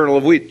stay a kernel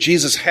of wheat.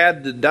 Jesus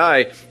had to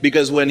die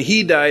because when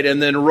he died and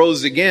then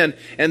rose again,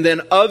 and then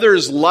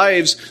others'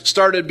 lives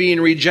started being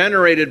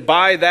regenerated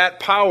by that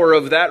power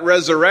of that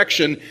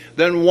resurrection,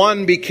 then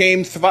one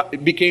became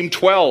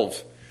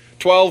 12.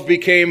 12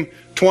 became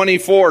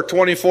 24.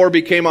 24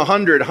 became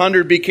 100.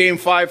 100 became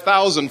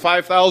 5,000.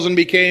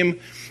 5,000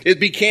 it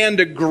began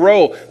to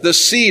grow. The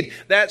seed,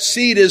 that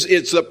seed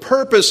it's the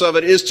purpose of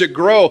it is to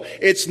grow.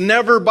 It's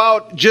never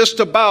just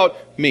about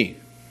me.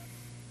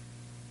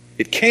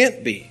 It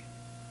can't be.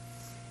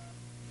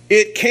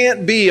 It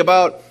can't be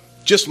about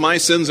just my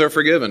sins are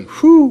forgiven.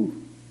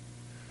 Whew.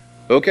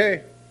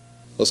 Okay,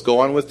 let's go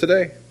on with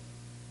today.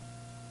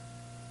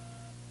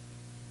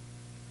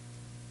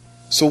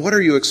 So what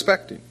are you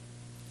expecting?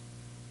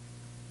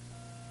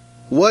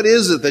 What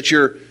is it that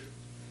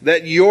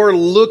you're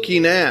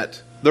looking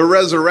at, the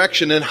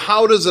resurrection, and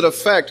how does it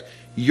affect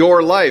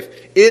your life?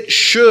 It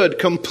should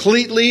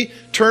completely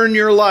turn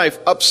your life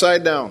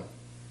upside down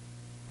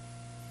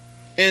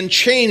and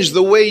change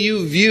the way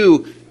you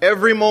view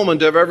every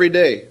moment of every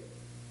day.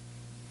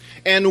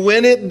 And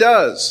when it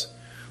does,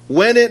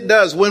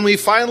 when we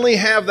finally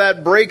have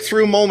that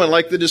breakthrough moment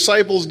like the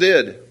disciples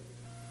did,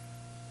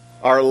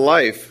 our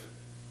life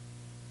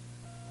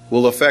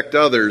will affect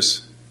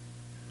others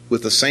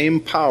with the same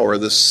power,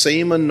 the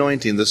same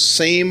anointing, the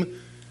same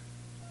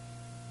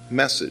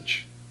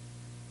message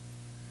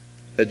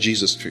that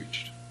Jesus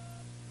preached,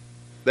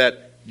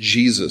 that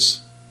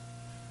Jesus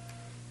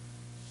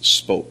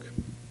spoke.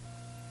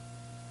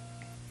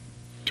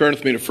 Turn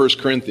with me to 1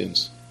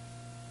 Corinthians.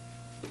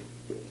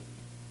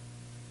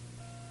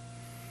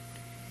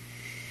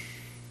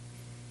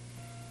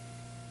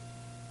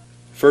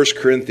 1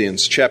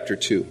 Corinthians chapter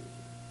 2.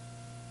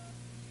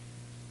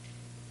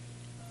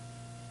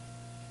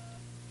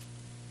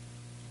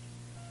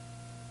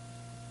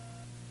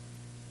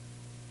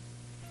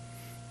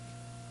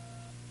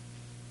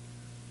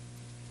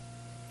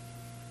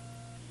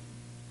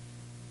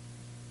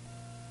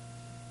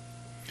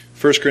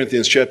 1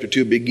 Corinthians chapter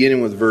 2,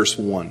 beginning with verse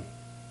 1.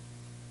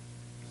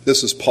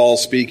 This is Paul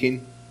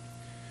speaking.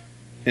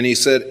 And he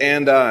said,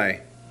 "And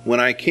I, when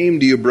I came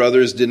to you,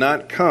 brothers, did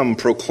not come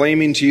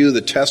proclaiming to you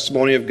the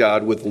testimony of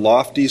God with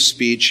lofty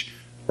speech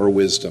or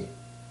wisdom.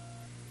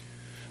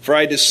 For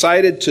I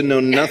decided to know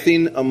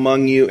nothing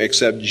among you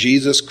except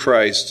Jesus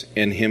Christ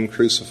and Him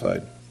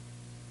crucified.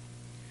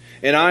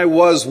 And I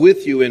was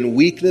with you in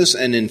weakness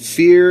and in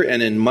fear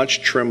and in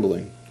much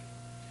trembling.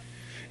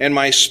 And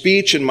my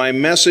speech and my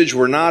message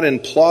were not in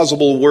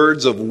plausible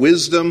words of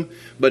wisdom,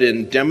 but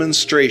in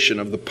demonstration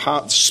of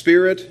the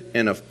Spirit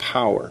and of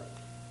power,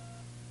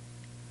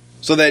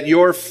 so that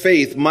your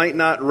faith might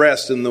not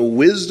rest in the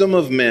wisdom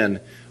of men,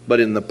 but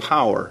in the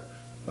power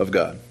of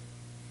God."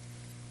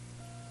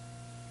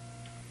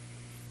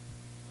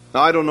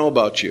 Now, I don't know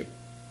about you,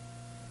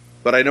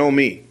 but I know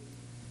me.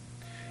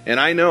 And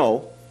I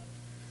know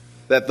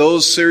that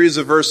those series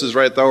of verses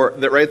right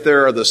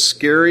there are the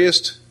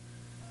scariest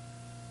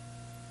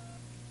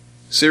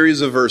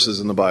series of verses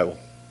in the Bible.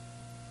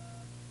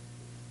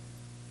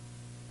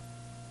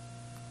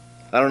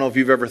 I don't know if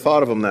you've ever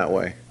thought of them that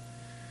way.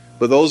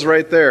 But those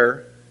right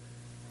there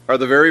are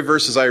the very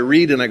verses I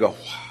read and I go,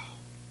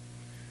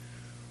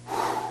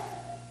 wow.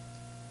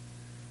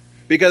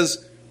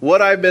 Because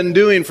what I've been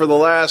doing for the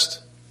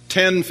last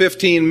 10,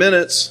 15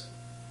 minutes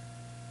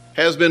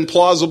has been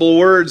plausible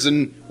words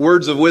and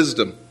words of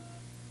wisdom.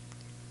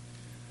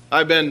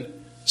 I've been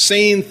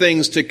saying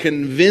things to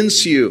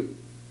convince you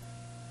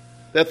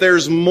that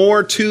there's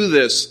more to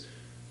this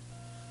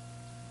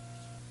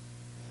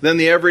than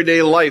the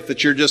everyday life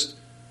that you're just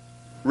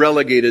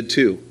relegated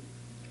to.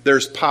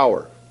 There's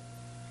power.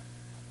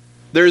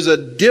 There's a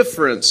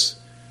difference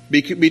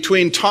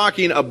between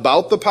talking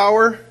about the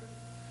power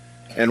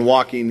and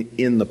walking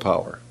in the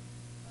power.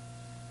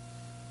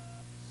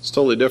 It's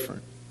totally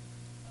different.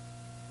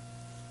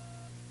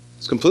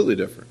 It's completely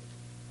different.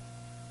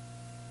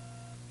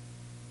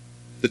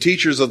 The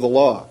teachers of the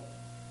law,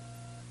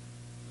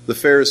 the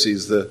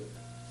Pharisees, the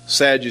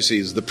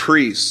Sadducees, the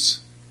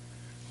priests,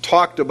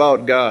 talked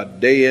about God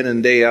day in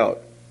and day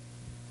out.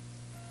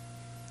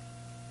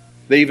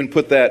 They even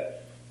put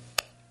that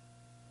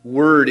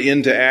word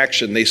into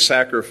action. They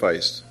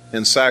sacrificed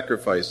and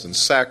sacrificed and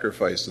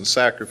sacrificed and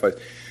sacrificed.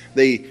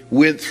 They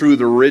went through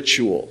the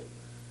ritual.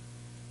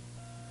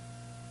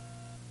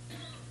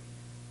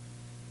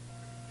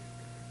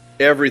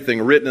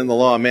 Everything written in the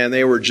law, man,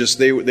 they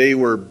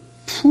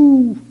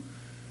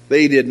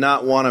did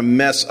not want to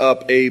mess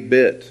up a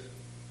bit.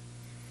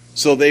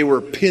 So they were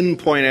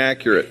pinpoint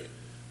accurate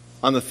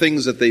on the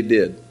things that they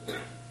did.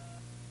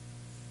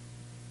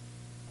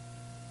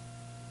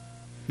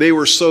 They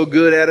were so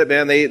good at it,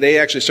 man, they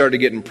actually started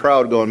getting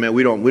proud, going, man,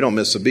 we don't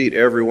miss a beat.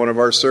 Every one of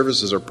our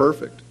services are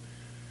perfect.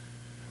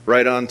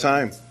 Right on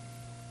time.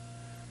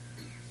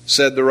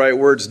 Said the right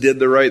words, did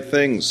the right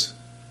things.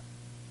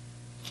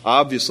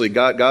 Obviously,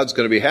 God's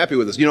going to be happy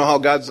with us. You know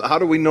how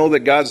do we know that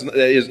God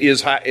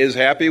is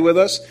happy with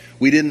us?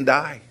 We didn't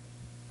die.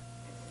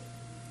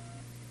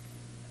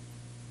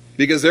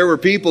 Because there were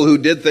people who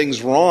did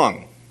things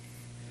wrong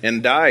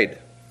and died.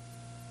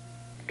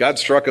 God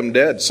struck them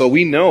dead. So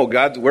we know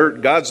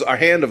God's our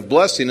hand of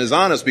blessing is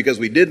on us because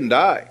we didn't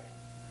die.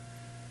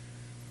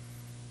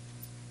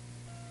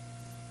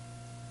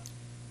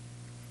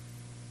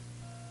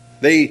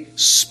 They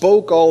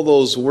spoke all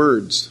those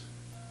words.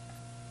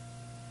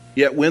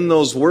 Yet when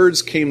those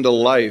words came to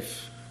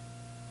life,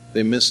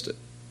 they missed it.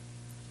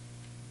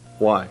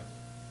 Why?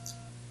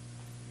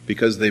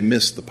 Because they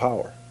missed the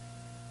power.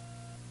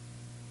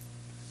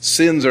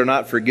 Sins are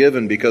not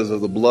forgiven because of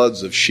the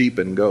bloods of sheep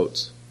and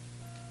goats.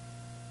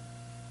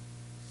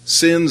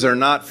 Sins are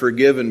not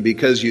forgiven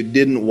because you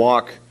didn't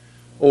walk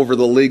over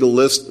the legal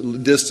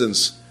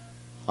distance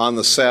on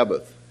the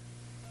Sabbath.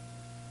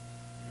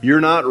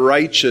 You're not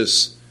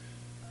righteous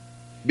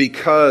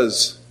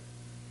because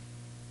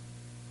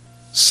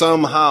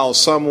somehow,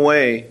 some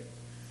way,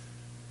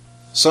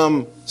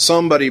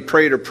 somebody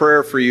prayed a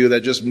prayer for you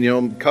that just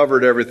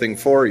covered everything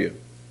for you.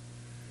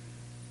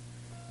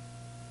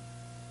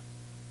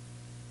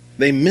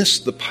 They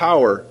missed the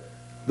power,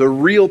 the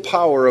real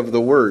power of the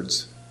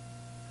words,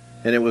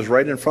 and it was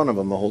right in front of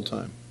them the whole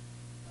time.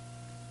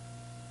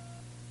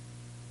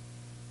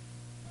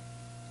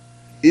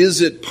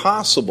 Is it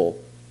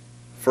possible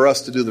for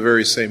us to do the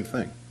very same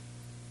thing?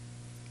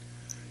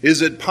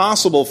 Is it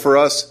possible for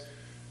us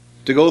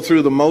to go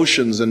through the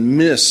motions and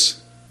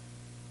miss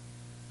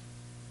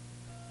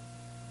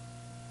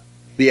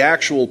the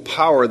actual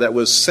power that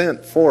was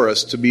sent for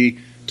us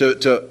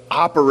to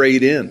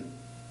operate in?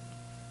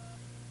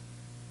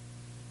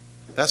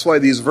 That's why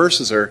these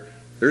verses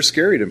they're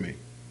scary to me.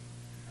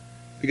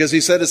 Because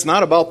he said it's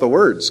not about the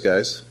words,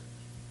 guys.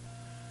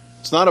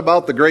 It's not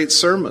about the great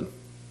sermon.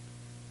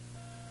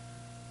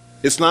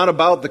 It's not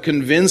about the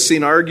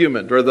convincing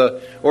argument or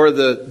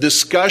the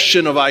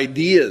discussion of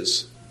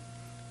ideas.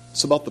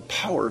 It's about the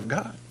power of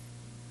God.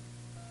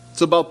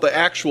 It's about the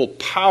actual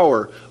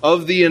power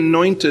of the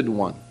Anointed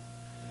One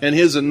and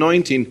His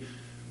anointing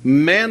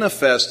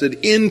manifested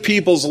in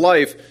people's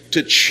life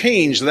to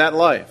change that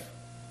life.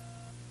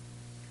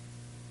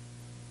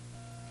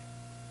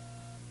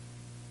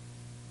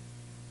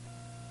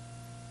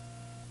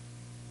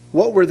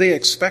 What were they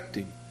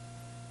expecting?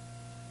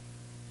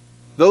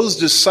 Those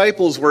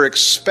disciples were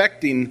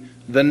expecting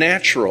the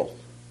natural.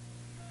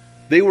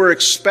 They were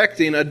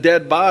expecting a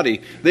dead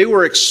body. They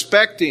were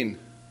expecting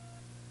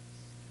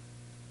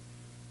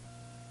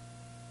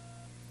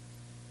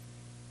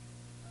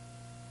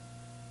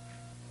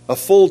a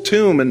full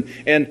tomb and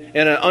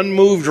an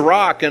unmoved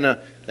rock and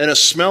a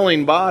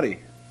smelling body.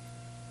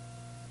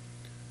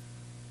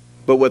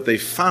 But what they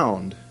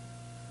found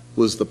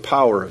was the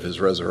power of his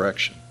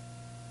resurrection.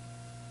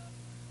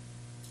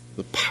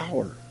 The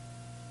power.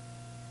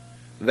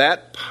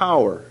 That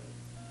power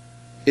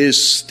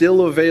is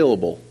still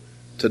available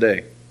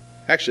today.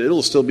 Actually,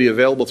 it'll still be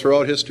available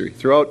throughout history,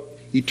 throughout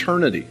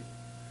eternity.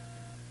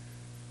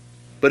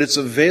 But it's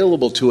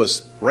available to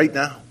us right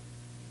now.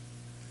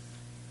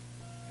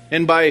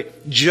 And by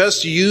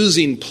just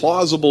using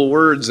plausible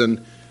words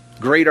and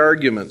great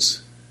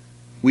arguments,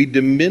 we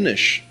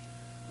diminish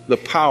the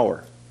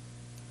power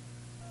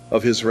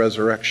of his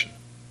resurrection.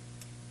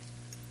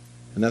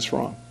 And that's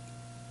wrong.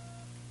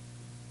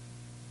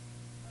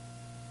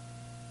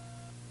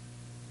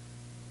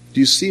 Do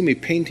you see me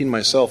painting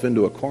myself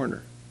into a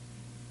corner?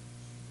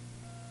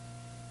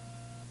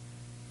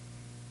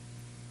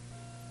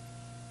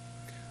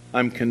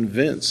 I'm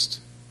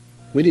convinced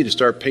we need to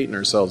start painting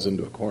ourselves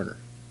into a corner.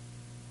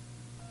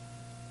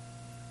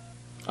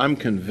 I'm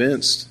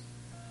convinced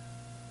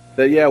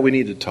that, we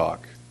need to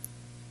talk.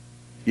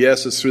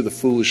 Yes, it's through the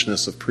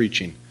foolishness of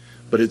preaching,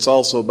 but it's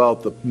also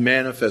about the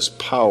manifest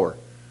power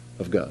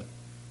of God.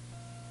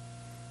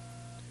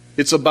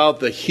 It's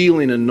about the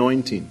healing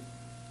anointing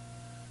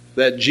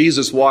that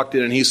Jesus walked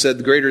in and he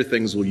said, greater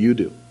things will you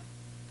do.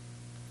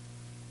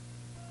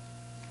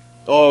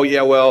 Oh,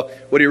 yeah, well,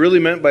 what he really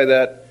meant by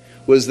that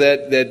was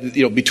that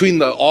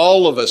between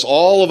all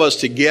of us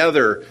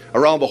together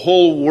around the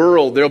whole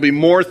world, there'll be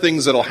more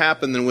things that'll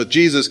happen than with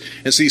Jesus.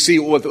 And so you see,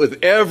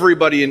 with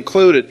everybody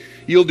included,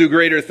 you'll do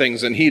greater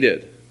things than he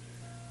did.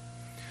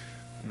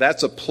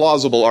 That's a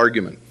plausible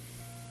argument.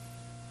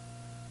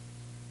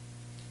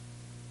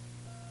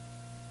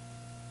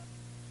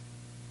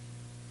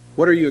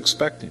 What are you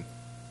expecting?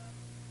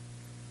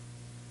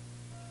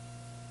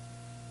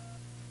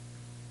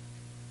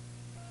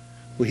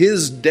 Well,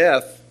 his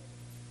death,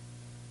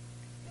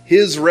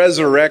 his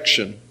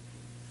resurrection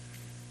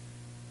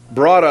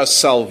brought us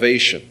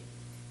salvation.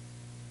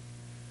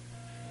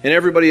 And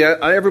everybody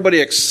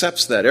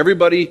accepts that.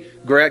 Everybody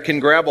can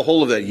grab a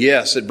hold of that.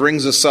 Yes, it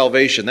brings us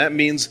salvation. That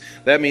means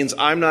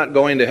I'm not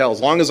going to hell.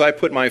 As long as I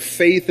put my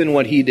faith in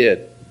what he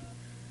did,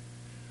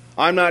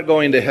 I'm not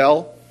going to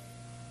hell.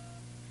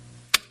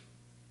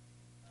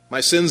 My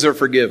sins are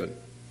forgiven.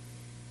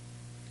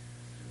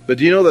 But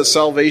do you know that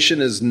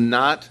salvation is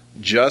not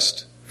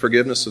just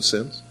forgiveness of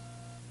sins?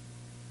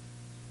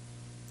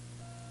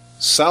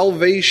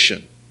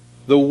 Salvation,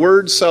 the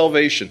word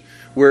salvation,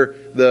 where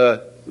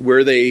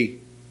they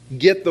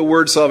get the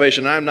word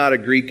salvation. I'm not a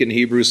Greek and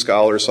Hebrew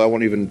scholar, so I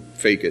won't even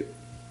fake it.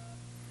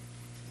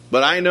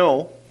 But I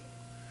know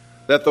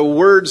that the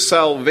word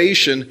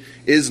salvation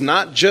is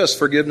not just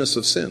forgiveness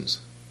of sins.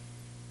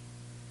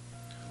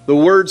 The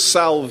word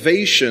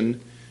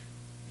salvation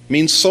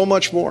means so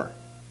much more.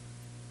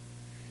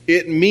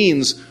 It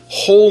means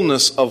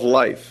wholeness of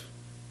life,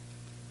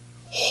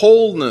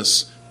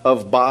 wholeness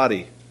of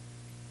body.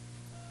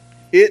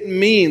 It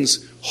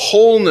means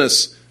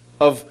wholeness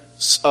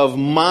of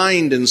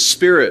mind and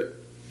spirit,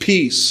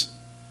 peace.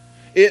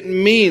 It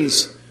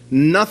means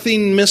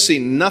nothing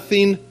missing,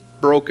 nothing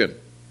broken.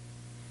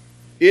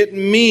 It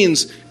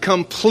means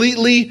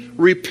completely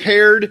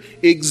repaired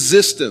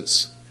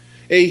existence.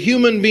 A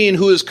human being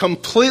who is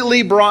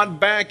completely brought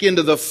back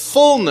into the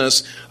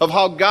fullness of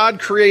how God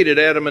created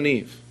Adam and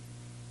Eve.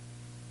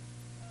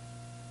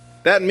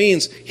 That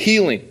means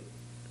healing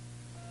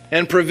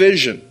and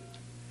provision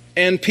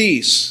and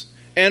peace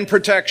and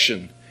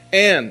protection.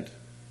 And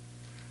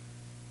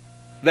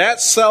that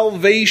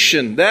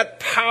salvation, that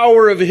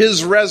power of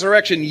his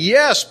resurrection,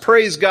 yes,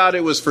 praise God,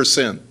 it was for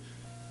sin.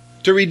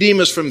 To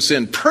redeem us from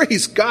sin.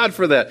 Praise God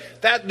for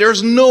that.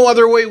 There's no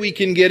other way we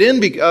can get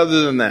in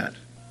other than that.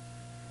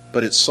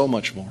 But it's so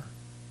much more.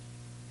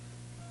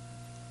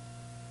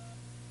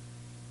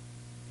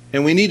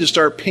 And we need to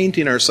start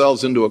painting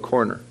ourselves into a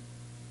corner.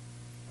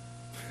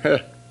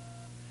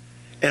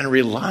 And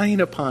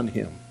relying upon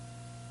him.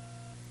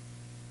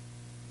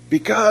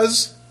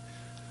 Because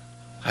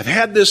I've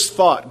had this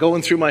thought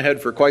going through my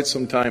head for quite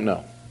some time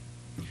now.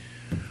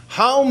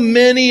 How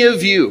many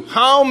of you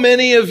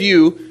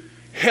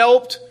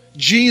helped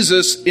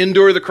Jesus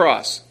endure the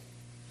cross?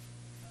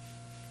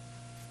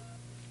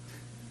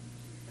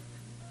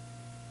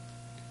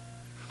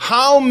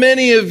 How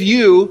many of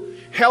you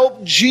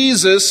helped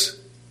Jesus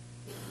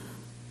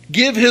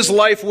give his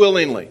life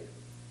willingly?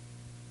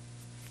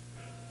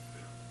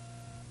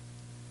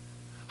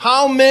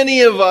 How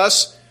many of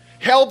us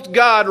helped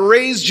God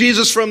raise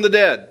Jesus from the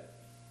dead?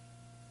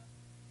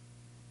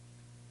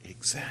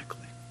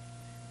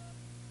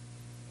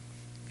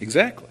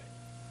 Exactly.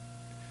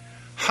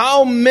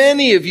 How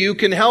many of you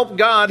can help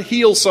God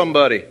heal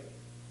somebody?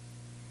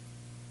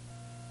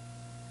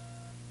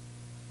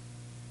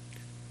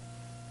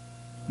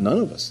 None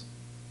of us.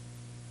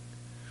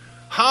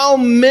 How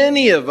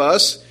many of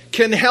us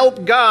can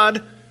help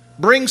God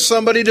bring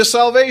somebody to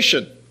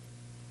salvation?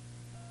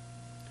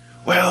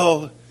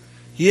 Well,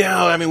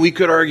 yeah, we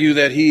could argue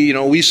that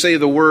we say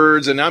the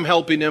words and I'm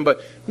helping him,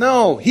 but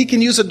no, he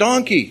can use a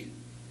donkey.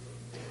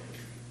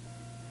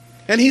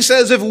 And he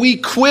says if we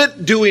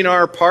quit doing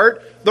our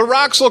part, the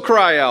rocks will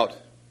cry out.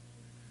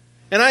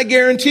 And I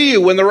guarantee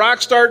you, when the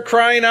rocks start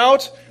crying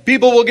out,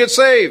 people will get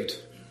saved.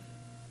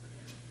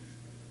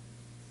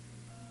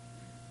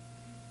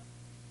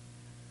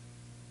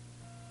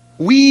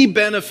 We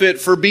benefit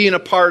for being a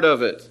part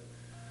of it.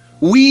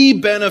 We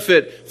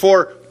benefit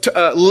for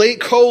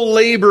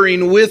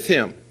co-laboring with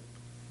him.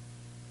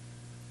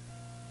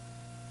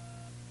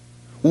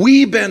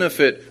 We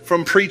benefit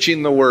from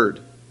preaching the word.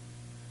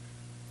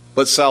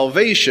 But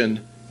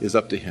salvation is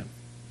up to him.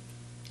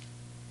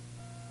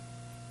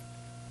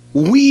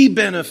 We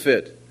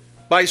benefit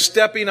by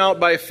stepping out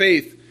by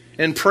faith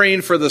and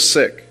praying for the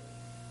sick.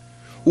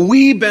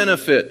 We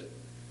benefit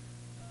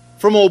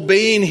from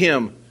obeying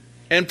him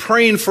and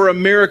praying for a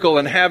miracle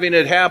and having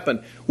it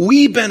happen.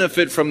 We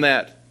benefit from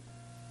that.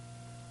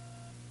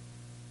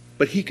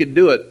 But he could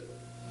do it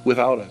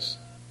without us.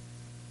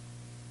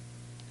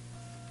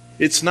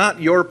 It's not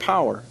your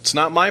power. It's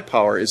not my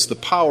power. It's the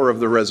power of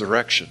the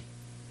resurrection.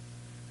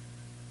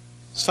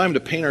 It's time to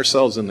paint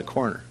ourselves in the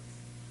corner.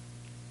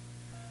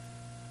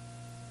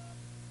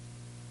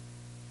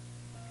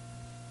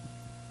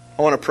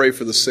 I want to pray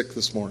for the sick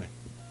this morning.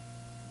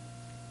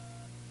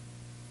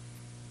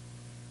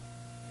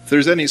 If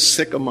there's any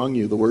sick among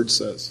you, the word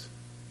says,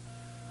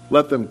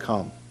 let them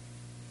come.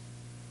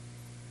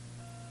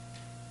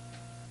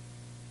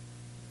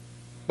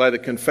 By the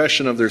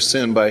confession of their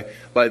sin, by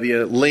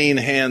the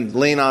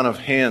laying on of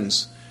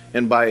hands,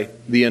 and by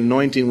the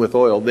anointing with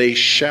oil, they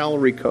shall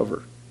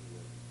recover.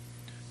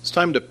 It's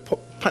time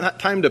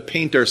to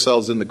paint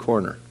ourselves in the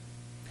corner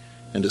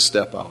and to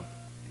step out.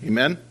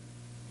 Amen?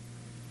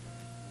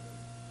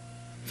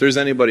 If there's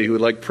anybody who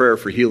would like prayer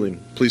for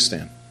healing, please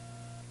stand.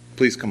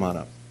 Please come on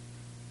up.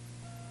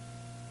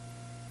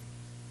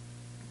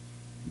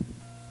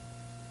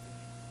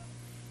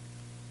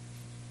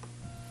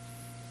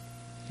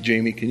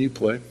 Jamie, can you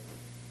play?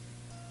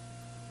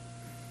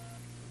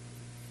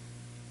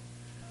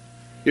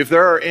 If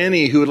there are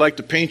any who would like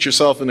to paint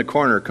yourself in the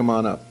corner, come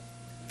on up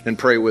and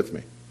pray with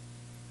me.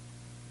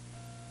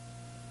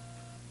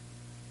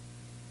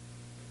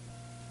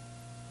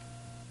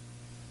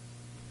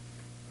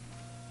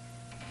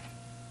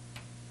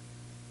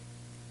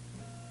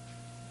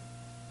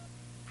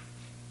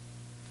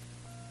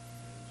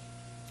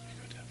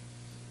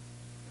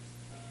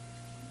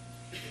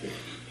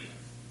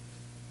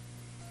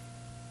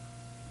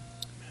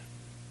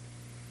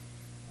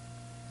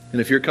 And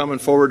if you're coming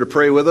forward to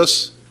pray with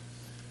us,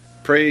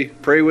 pray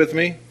with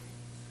me.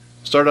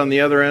 Start on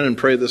the other end and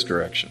pray this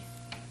direction.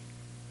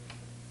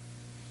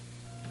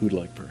 Who'd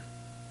like prayer?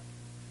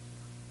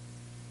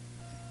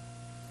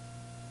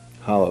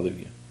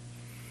 Hallelujah.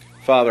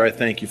 Father, I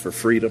thank you for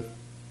freedom.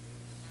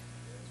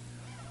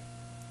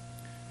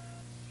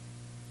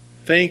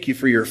 Thank you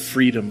for your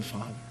freedom,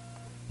 Father.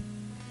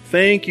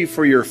 Thank you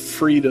for your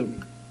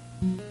freedom.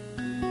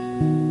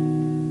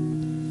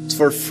 It's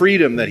for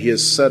freedom that he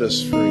has set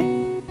us free.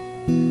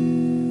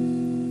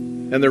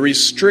 And the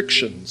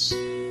restrictions,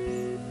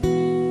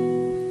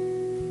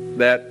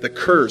 that the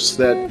curse,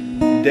 that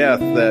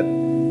death, that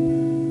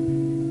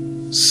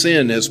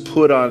sin has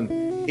put on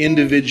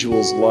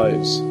individuals'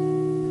 lives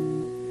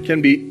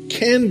can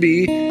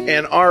be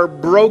and are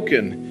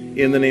broken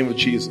in the name of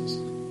Jesus.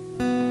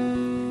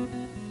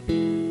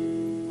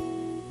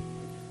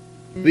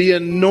 The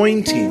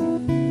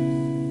anointing,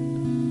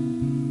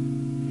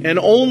 and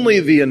only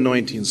the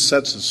anointing,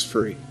 sets us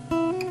free.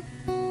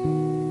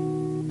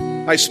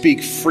 I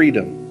speak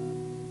freedom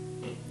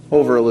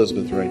over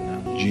Elizabeth right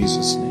now, in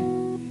Jesus'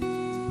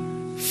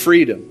 name.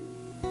 Freedom.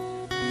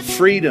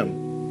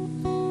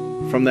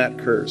 Freedom from that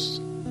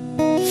curse.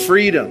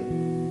 Freedom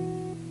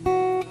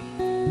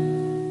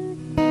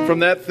from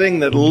that thing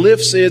that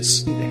lifts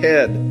its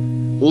head,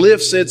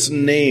 lifts its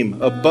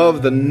name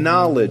above the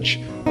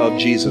knowledge of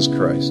Jesus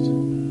Christ.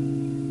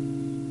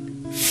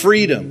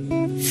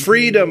 Freedom.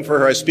 Freedom for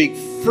her. I speak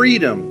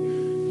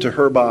freedom to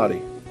her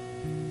body,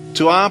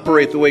 to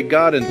operate the way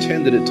God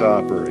intended it to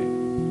operate.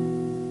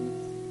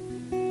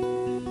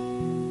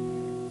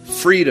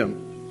 Freedom.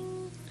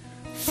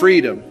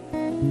 Freedom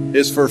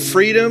is for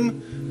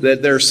freedom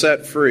that they're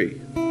set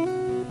free.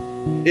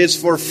 It's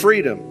for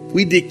freedom.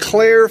 We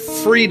declare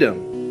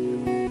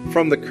freedom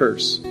from the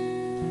curse.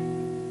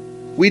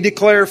 We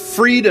declare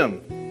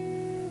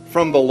freedom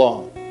from the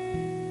law.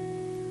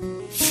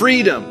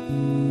 Freedom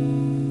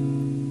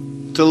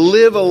to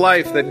live a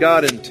life that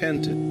God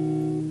intended.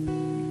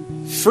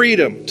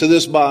 Freedom to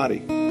this body.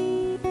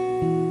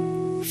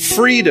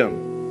 Freedom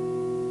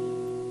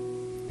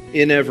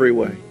in every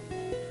way.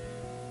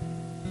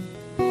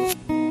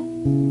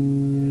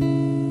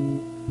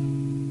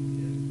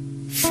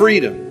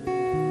 Freedom.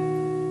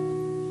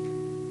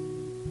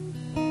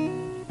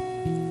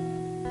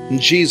 In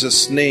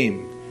Jesus'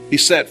 name, Be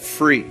set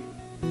free.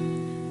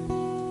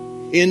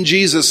 In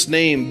Jesus'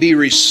 name, be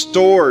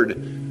restored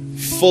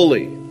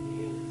fully.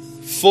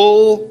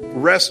 Full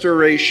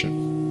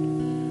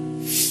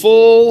restoration.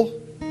 Full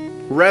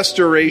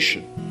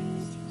restoration.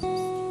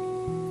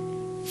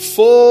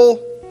 Full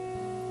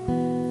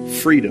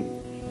freedom.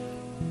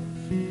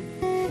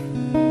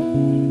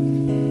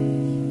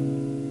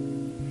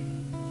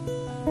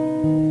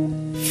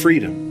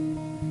 Freedom.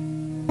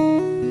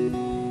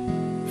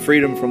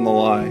 Freedom from the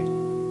lie.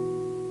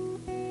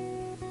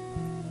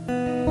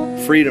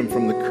 Freedom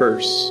from the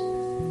curse.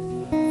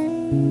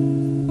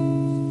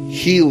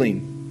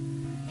 Healing.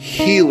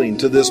 Healing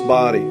to this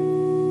body.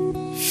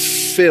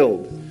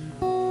 Filled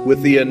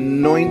with the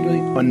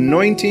anointing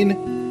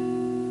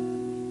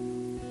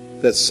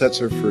that sets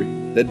her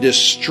free. That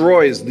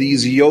destroys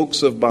these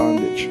yokes of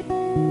bondage.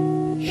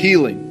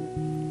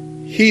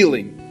 Healing.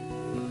 Healing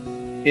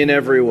in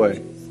every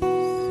way.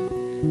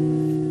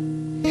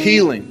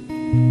 Healing.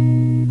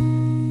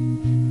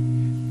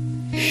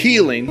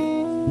 Healing.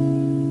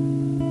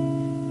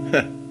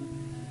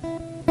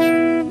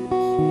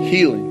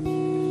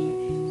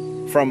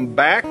 Healing. From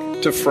back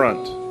to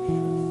front.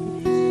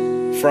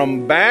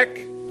 From back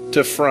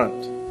to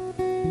front.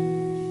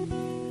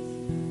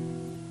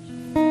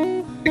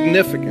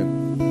 Significant.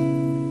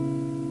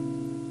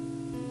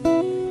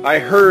 I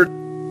heard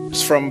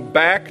from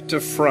back to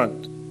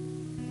front.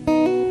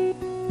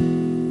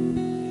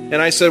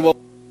 And I said, well,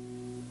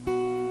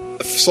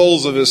 the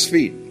soles of his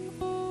feet.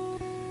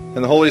 And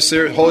the Holy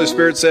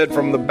Spirit said,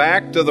 from the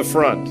back to the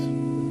front.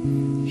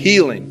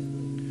 Healing.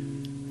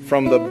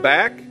 From the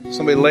back,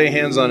 somebody lay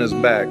hands on his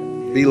back.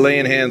 Be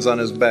laying hands on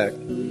his back.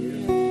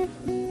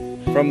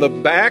 From the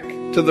back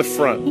to the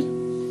front.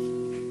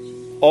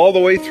 All the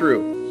way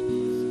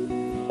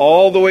through.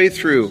 All the way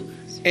through.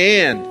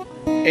 And.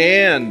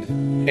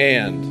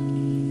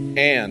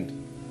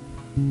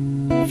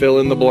 Fill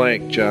in the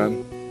blank,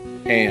 John.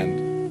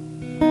 And.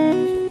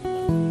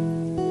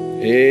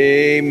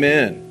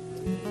 Amen.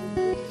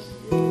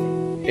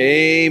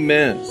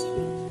 Amen.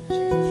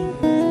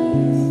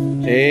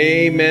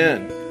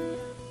 Amen.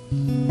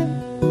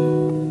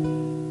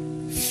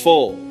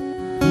 Full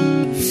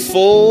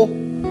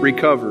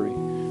recovery.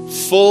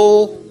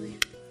 Full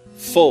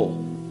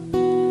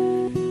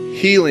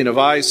healing of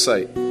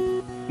eyesight.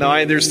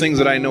 Now, there's things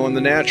that I know in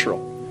the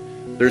natural.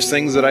 There's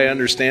things that I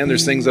understand.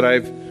 There's things that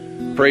I've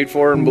prayed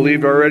for and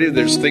believed already.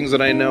 There's things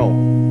that I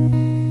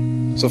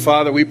know. So,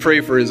 Father, we pray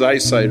for his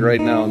eyesight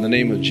right now in the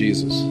name of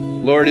Jesus.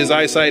 Lord, his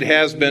eyesight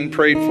has been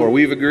prayed for.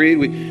 We've agreed.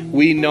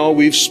 We know.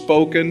 We've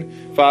spoken.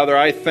 Father,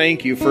 I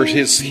thank you for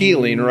his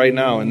healing right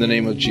now in the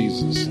name of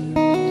Jesus.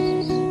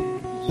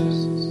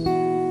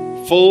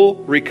 Full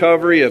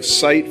recovery of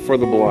sight for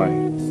the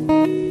blind.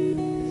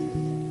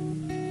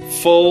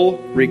 Full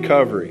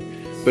recovery.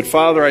 But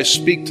Father, I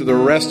speak to the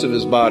rest of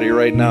his body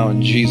right now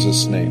in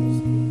Jesus'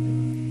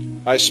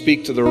 name. I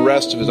speak to the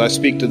rest of his. I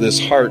speak to this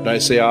heart and I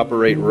say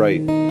operate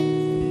right.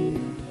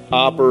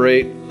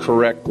 Operate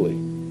correctly.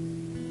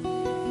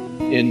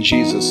 In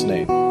Jesus'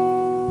 name.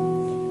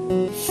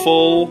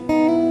 Full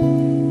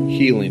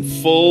healing.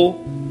 Full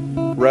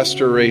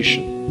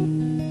restoration.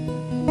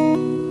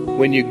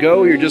 When you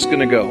go, you're just going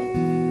to go.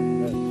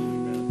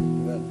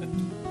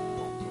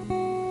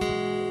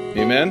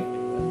 Amen?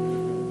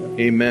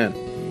 Amen.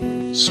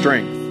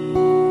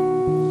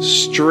 Strength.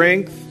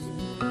 Strength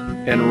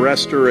and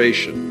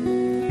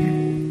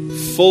restoration.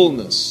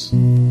 Fullness.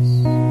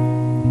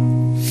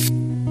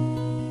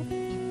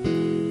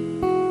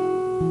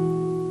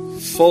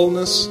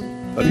 Fullness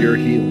of your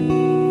healing.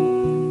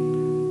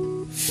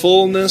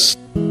 Fullness.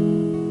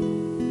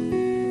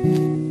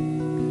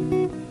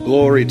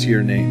 Glory to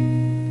your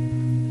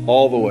name.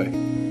 All the way.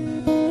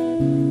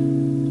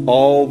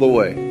 All the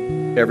way.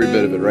 Every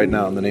bit of it right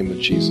now in the name of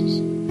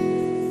Jesus.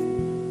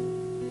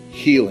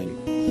 Healing.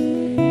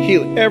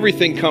 Healing.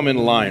 Everything come in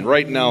line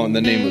right now in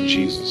the name of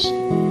Jesus.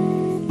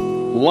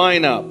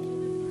 Line up.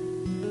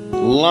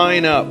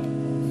 Line up.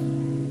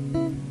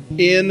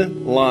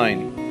 In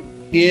line.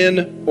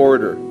 In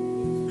order.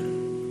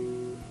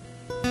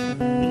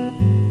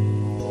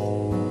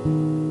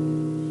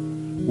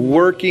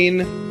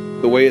 Working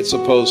the way it's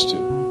supposed to.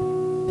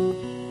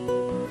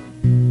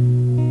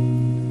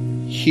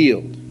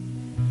 Healed.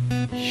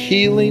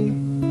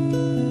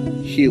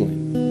 Healing. Healing.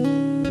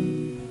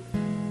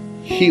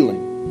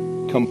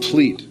 Healing.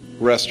 Complete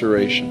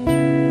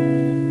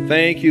restoration.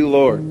 Thank you,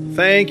 Lord.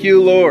 Thank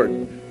you,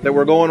 Lord, that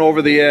we're going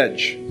over the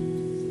edge.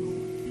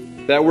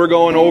 That we're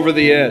going over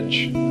the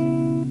edge.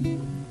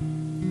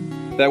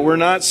 That we're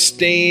not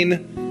staying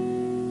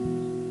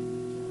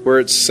where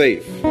it's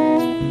safe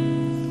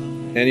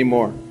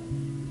anymore.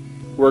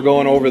 We're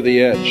going over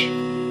the edge.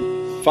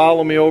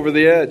 Follow me over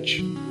the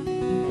edge.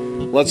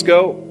 Let's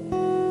go.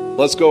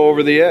 Let's go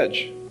over the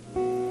edge.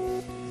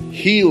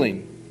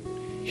 Healing.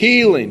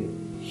 Healing.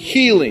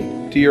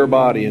 Healing to your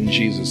body in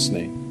Jesus'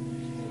 name.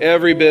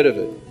 Every bit of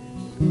it.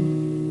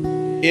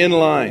 In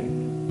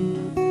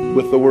line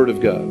with the Word of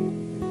God.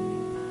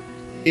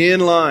 In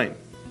line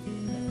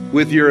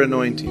with your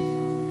anointing.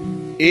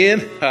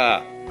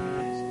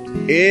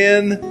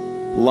 in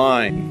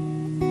line.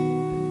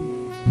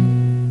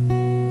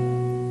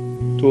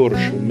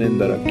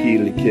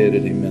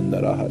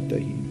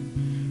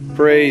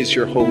 Praise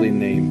your holy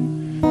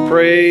name.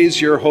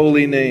 Praise your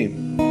holy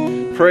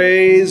name.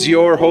 Praise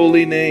your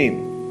holy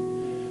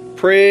name.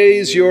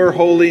 Praise your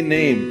holy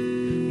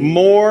name.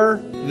 More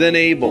than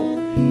able.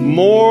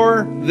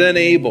 More than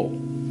able.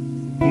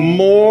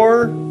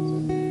 More.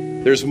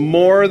 There's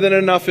more than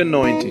enough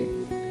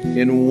anointing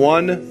in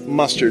one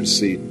mustard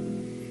seed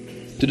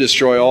to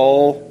destroy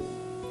all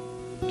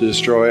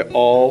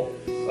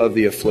of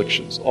the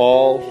afflictions,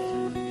 all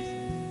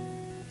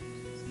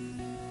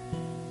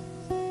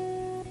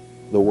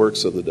the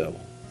works of the devil.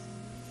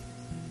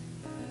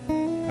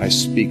 I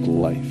speak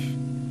life.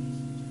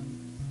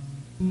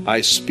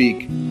 I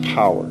speak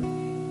power.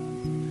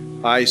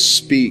 I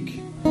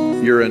speak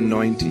your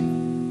anointing.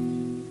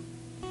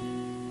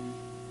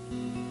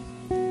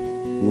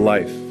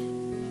 Life.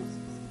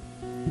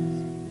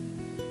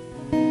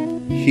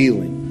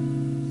 Healing.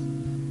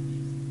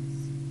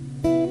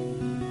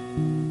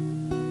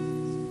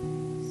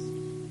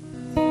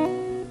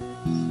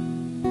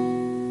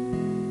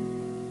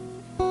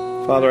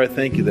 Father, I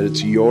thank you that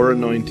it's your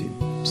anointing.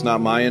 It's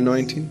not my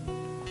anointing.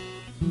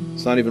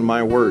 It's not even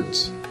my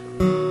words.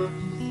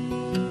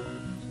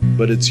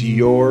 But it's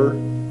your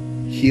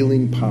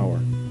healing power.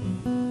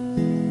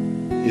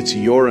 It's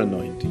your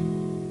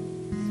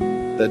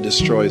anointing that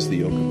destroys the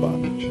yoke of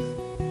bondage.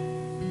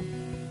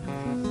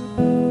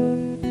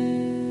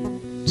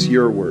 It's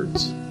your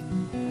words.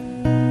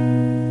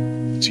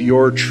 It's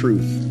your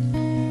truth.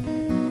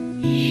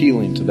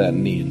 Healing to that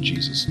knee in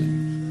Jesus'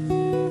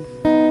 name.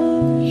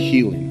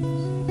 Healing.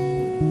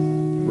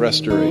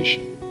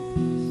 Restoration.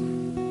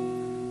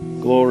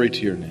 Glory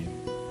to your name.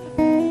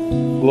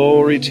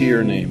 Glory to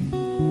your name.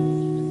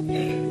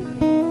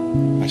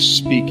 I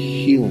speak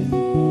healing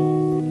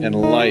and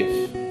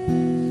life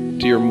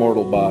to your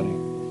mortal body.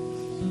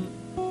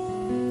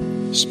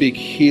 Speak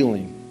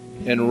healing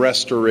and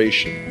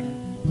restoration.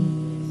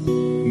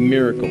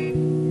 Miracle.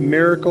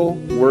 Miracle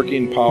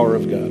working power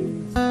of God.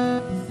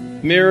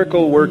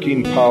 Miracle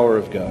working power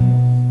of God.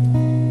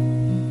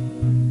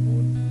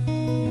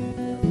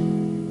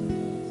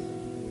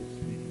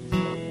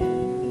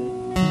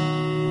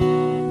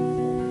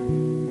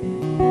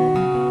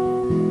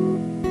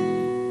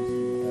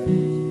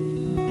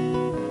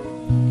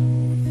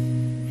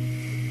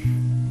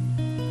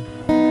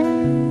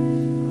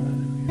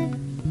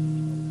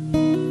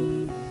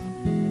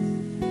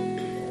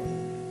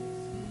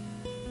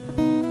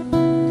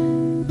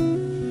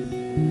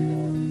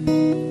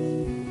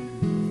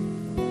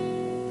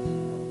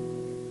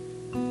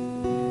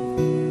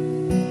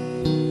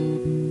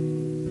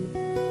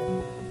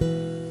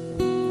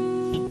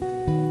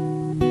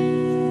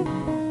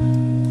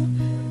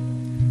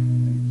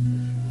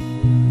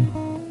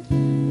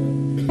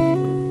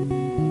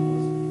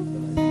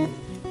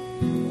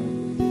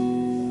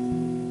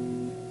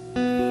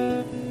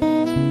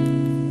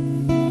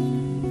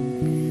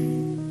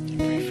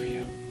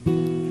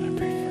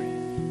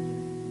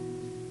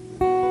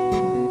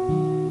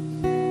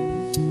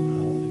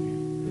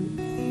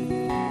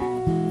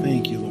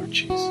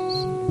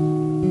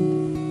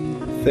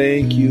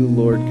 Thank you,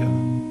 Lord God.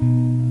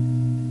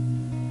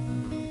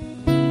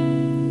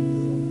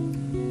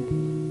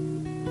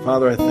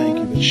 Father, I thank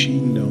you that she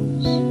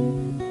knows.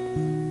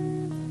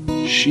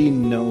 She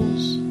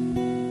knows.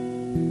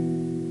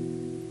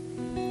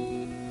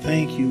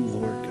 Thank you,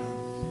 Lord God,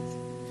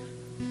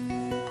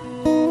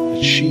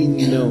 that she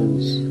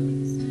knows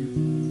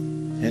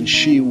and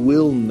she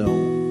will know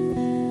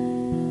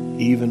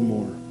even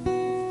more.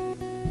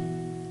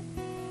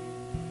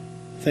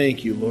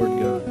 Thank you, Lord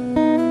God.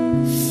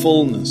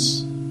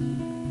 Fullness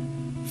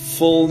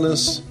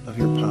of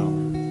your power,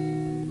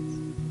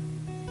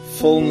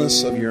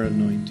 fullness of your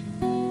anointing,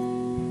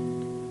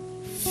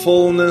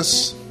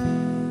 fullness.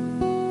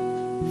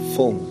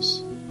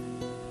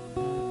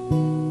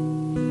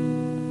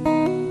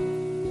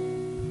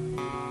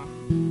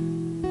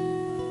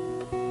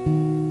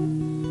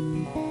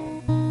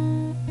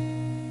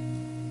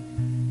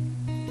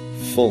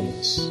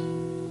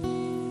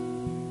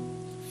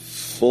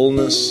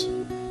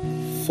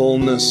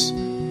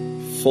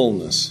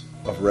 Fullness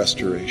of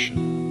restoration,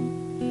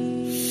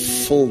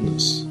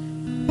 fullness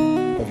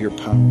of your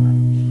power,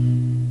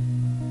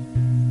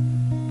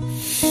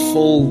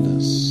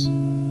 fullness.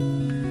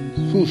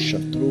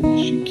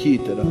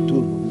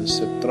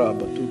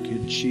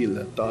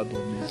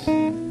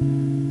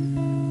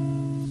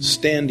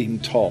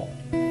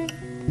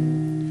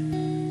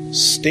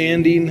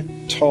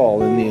 Standing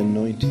tall in the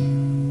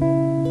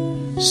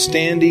anointing,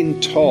 standing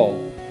tall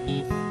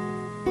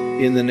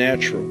in the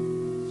natural,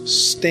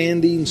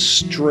 standing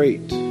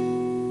straight.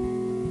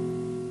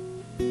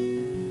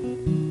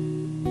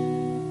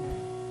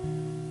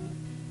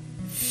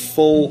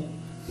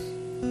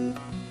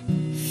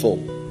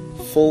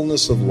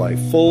 Fullness of life,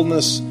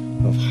 fullness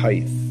of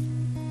height,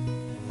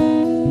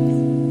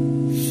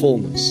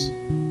 fullness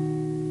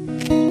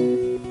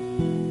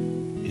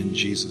in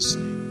Jesus'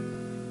 name.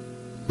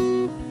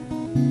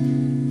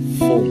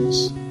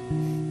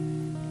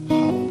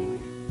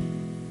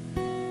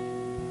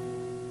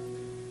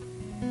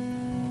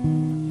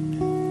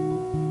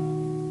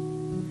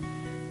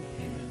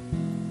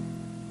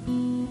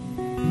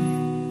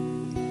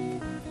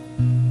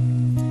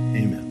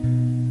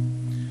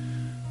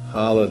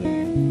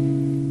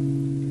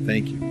 Hallelujah.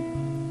 Thank you.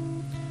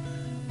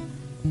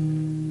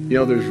 You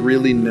know, there's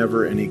really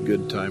never any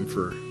good time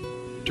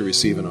to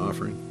receive an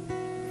offering.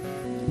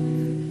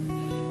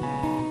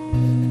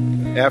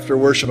 After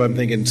worship, I'm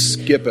thinking,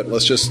 skip it.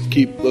 Let's just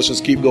keep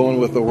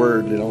going with the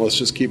word. You know, let's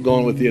just keep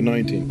going with the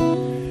anointing.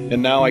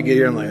 And now I get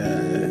here and I'm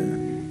like,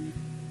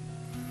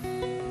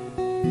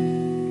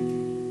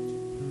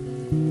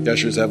 The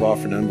ushers have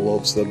offering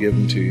envelopes. They'll give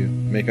them to you.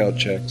 Make out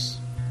checks.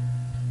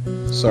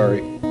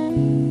 Sorry.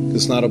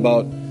 It's not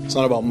about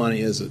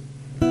money, is it?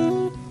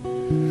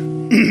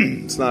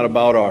 It's not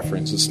about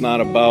offerings. It's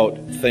not about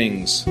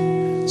things.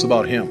 It's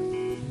about Him.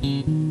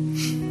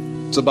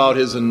 It's about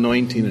His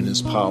anointing and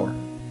His power.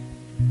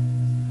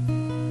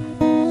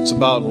 It's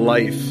about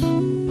life.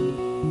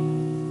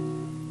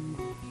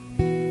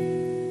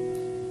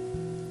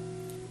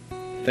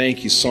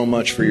 Thank you so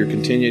much for your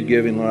continued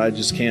giving, Lord. I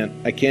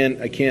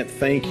can't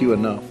thank you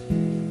enough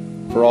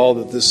for all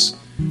that this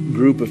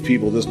group of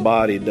people, this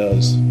body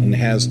does and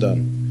has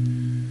done.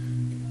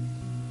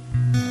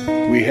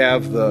 We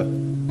have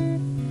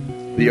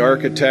the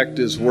architect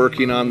is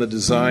working on the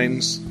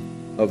designs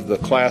of the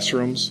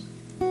classrooms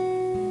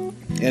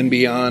and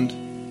beyond.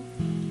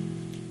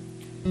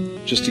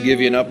 Just to give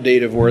you an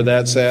update of where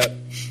that's at,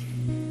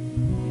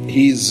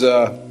 he's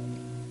going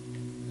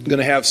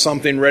to have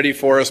something ready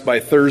for us by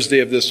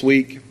Thursday of this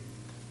week.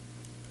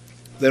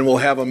 Then we'll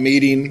have a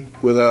meeting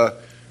with a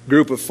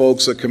group of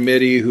folks, a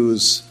committee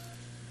who's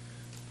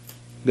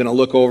going to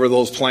look over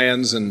those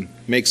plans and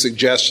make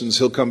suggestions.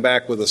 He'll come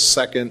back with a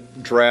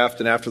second draft,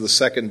 and after the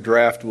second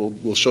draft,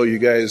 we'll show you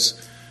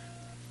guys,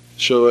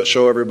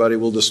 show everybody.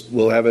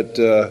 We'll have it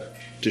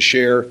to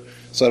share.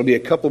 So it'll be a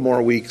couple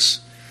more weeks,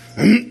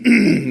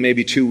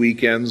 maybe 2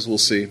 weekends. We'll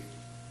see.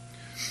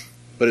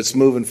 But it's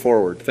moving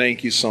forward.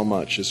 Thank you so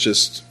much.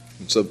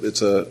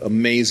 It's a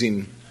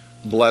amazing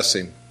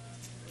blessing.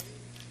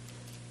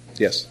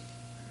 Yes.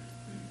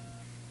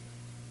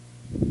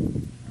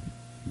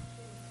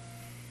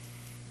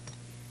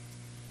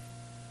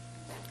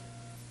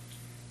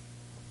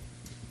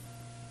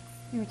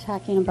 You were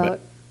talking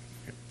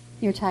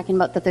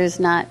about that there's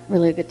not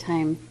really a good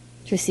time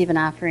to receive an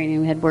offering,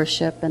 and we had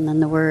worship and then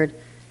the word.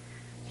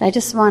 I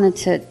just wanted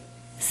to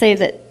say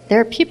that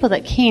there are people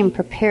that came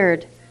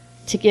prepared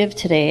to give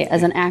today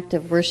as an act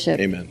of worship.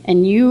 Amen.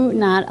 And you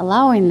not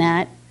allowing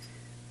that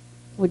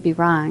would be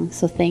wrong.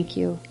 So thank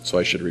you. So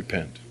I should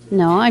repent.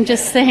 No, I'm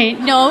just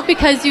saying, no,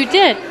 because you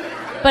did.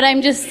 But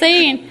I'm just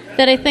saying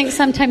that I think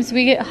sometimes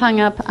we get hung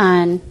up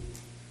on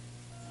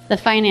the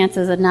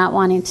finances and not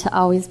wanting to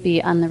always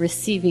be on the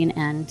receiving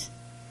end.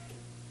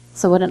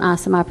 So what an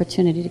awesome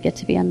opportunity to get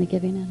to be on the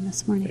giving end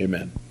this morning.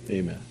 Amen.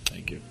 Amen.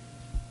 Thank you.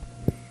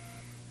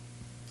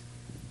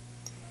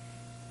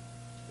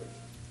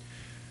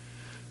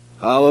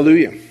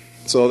 Hallelujah.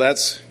 So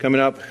that's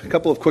coming up. A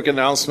couple of quick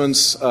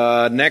announcements.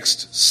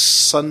 Next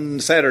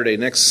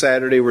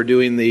Saturday, we're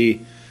doing the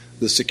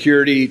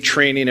security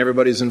training.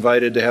 Everybody's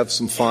invited to have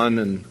some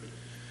fun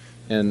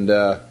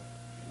and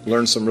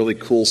learn some really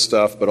cool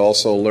stuff, but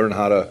also learn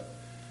how to,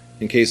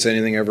 in case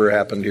anything ever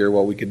happened here,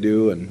 what we could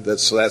do. And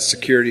that's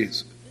security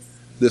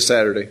this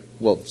Saturday.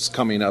 Well, it's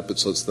coming up,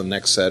 so it's the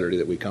next Saturday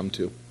that we come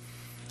to.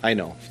 I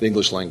know, the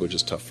English language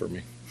is tough for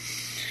me.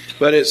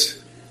 But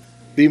it's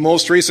the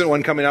most recent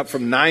one coming up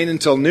from 9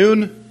 until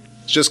noon.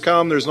 Just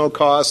come. There's no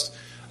cost.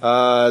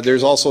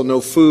 There's also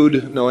no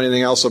food, no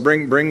anything else. So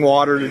bring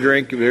water to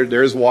drink.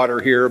 There's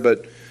water here,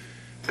 but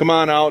come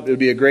on out. It'll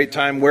be a great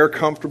time. Wear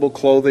comfortable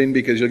clothing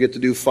because you'll get to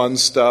do fun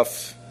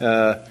stuff.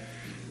 We're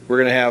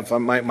going to have,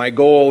 my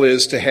goal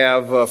is to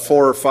have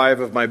 4 or 5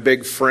 of my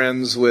big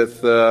friends with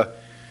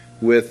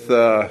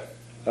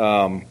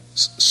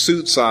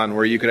suits on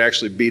where you could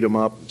actually beat them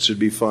up. It should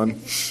be fun.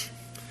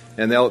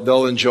 And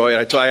they'll enjoy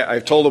it.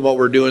 I've told them what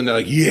we're doing. They're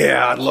like,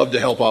 yeah, I'd love to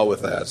help out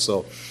with that.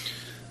 So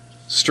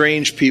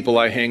strange people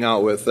I hang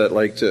out with that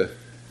like to.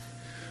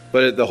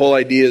 But the whole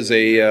idea is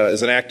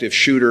an active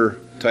shooter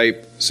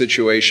type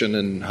situation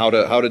and how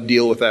to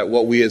deal with that.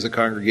 What we as a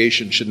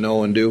congregation should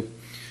know and do.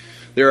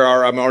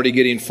 I'm already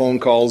getting phone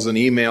calls and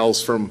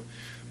emails from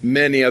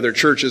many other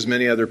churches,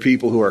 many other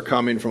people who are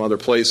coming from other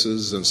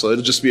places, and so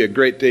it'll just be a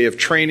great day of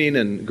training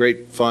and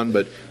great fun.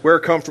 But wear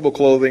comfortable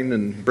clothing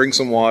and bring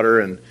some water,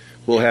 and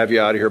we'll have you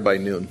out of here by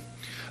noon.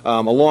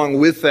 Along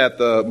with that,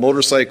 the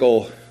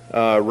motorcycle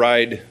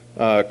ride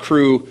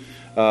crew,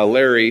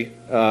 Larry,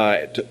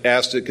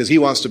 asked it because he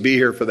wants to be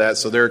here for that,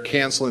 so they're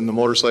canceling the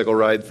motorcycle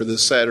ride for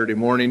this Saturday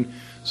morning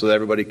so that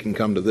everybody can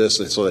come to this,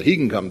 and so that he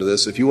can come to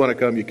this. If you want to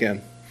come, you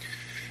can.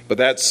 But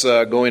that's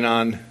going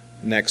on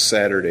next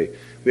Saturday.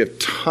 We have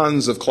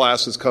tons of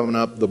classes coming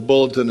up. The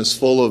bulletin is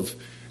full of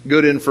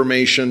good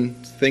information,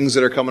 things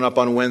that are coming up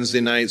on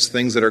Wednesday nights,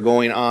 things that are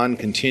going on,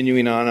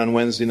 continuing on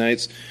Wednesday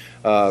nights.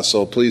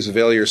 So please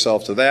avail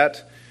yourself to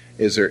that.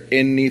 Is there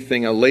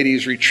anything? A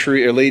ladies'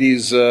 retreat, a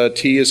ladies'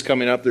 tea is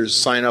coming up. There's a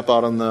sign up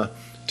out on the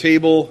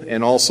table,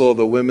 and also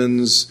the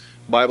women's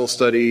Bible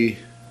study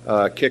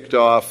kicked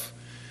off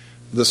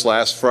this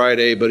last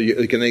Friday. But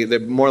they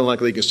more than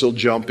likely you can still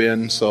jump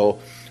in. So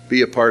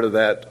be a part of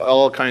that.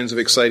 All kinds of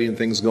exciting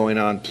things going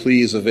on.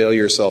 Please avail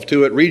yourself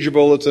to it. Read your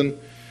bulletin,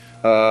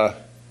 there's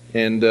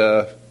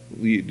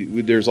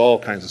all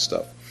kinds of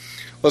stuff.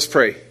 Let's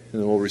pray,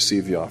 and then we'll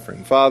receive the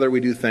offering. Father, we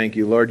do thank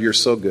you. Lord, you're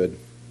so good.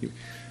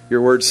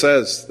 Your word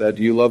says that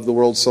you love the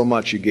world so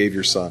much you gave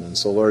your Son. And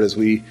so, Lord, as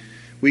we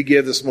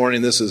give this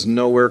morning, this is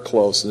nowhere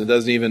close, and it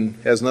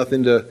has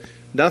nothing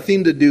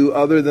to do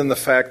other than the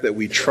fact that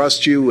we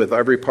trust you with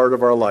every part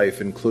of our life,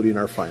 including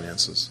our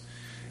finances.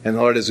 And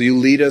Lord, as you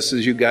lead us,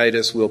 as you guide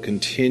us, we'll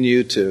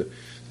continue to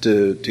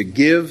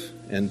give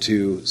and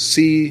to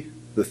see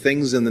the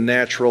things in the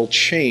natural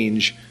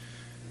change,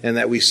 and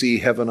that we see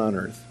heaven on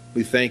earth.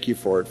 We thank you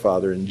for it,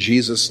 Father, in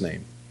Jesus'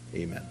 name.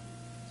 Amen.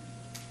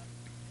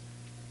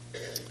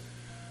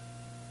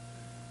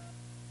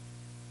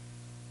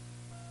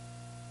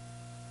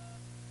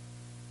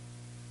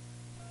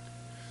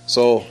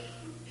 So,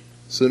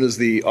 as soon as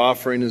the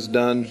offering is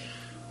done,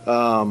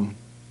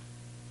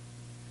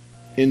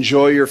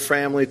 enjoy your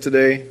family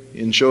today.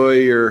 Enjoy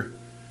your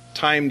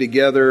time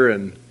together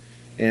and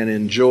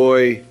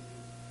enjoy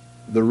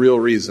the real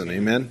reason.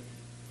 Amen?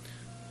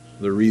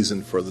 The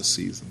reason for the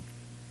season.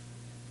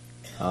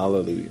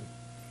 Hallelujah.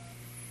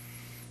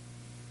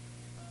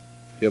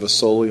 You have a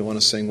solo you want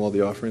to sing while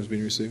the offering is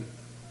being received?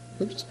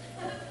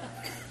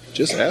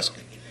 Just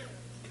asking.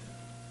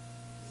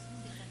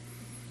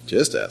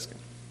 Just asking.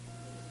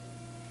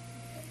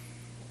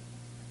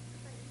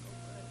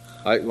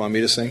 You want me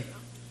to sing?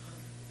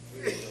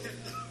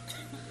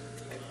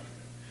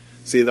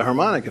 See, the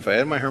harmonica, if I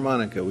had my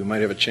harmonica, we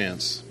might have a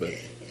chance. But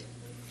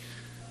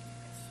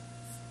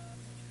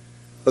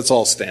let's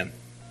all stand.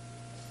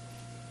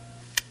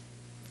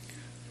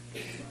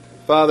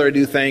 Father, I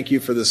do thank you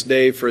for this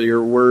day, for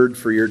your word,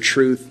 for your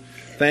truth.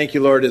 Thank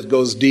you, Lord, it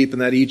goes deep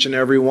and that each and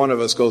every one of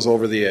us goes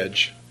over the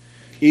edge.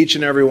 Each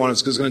and every one of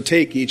us, because it's going to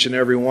take each and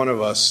every one of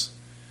us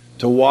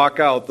to walk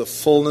out the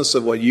fullness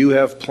of what you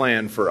have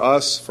planned for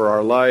us, for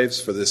our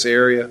lives, for this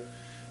area,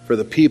 for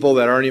the people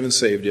that aren't even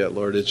saved yet,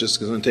 Lord. It's just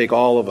going to take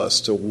all of us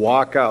to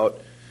walk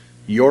out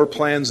your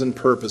plans and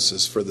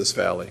purposes for this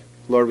valley.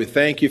 Lord, we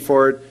thank you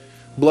for it.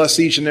 Bless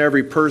each and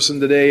every person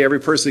today, every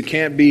person that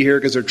can't be here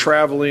because they're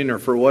traveling or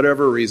for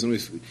whatever reason. We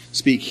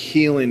speak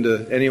healing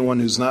to anyone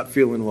who's not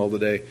feeling well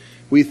today.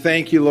 We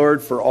thank you,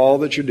 Lord, for all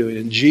that you're doing.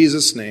 In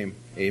Jesus' name,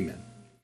 amen.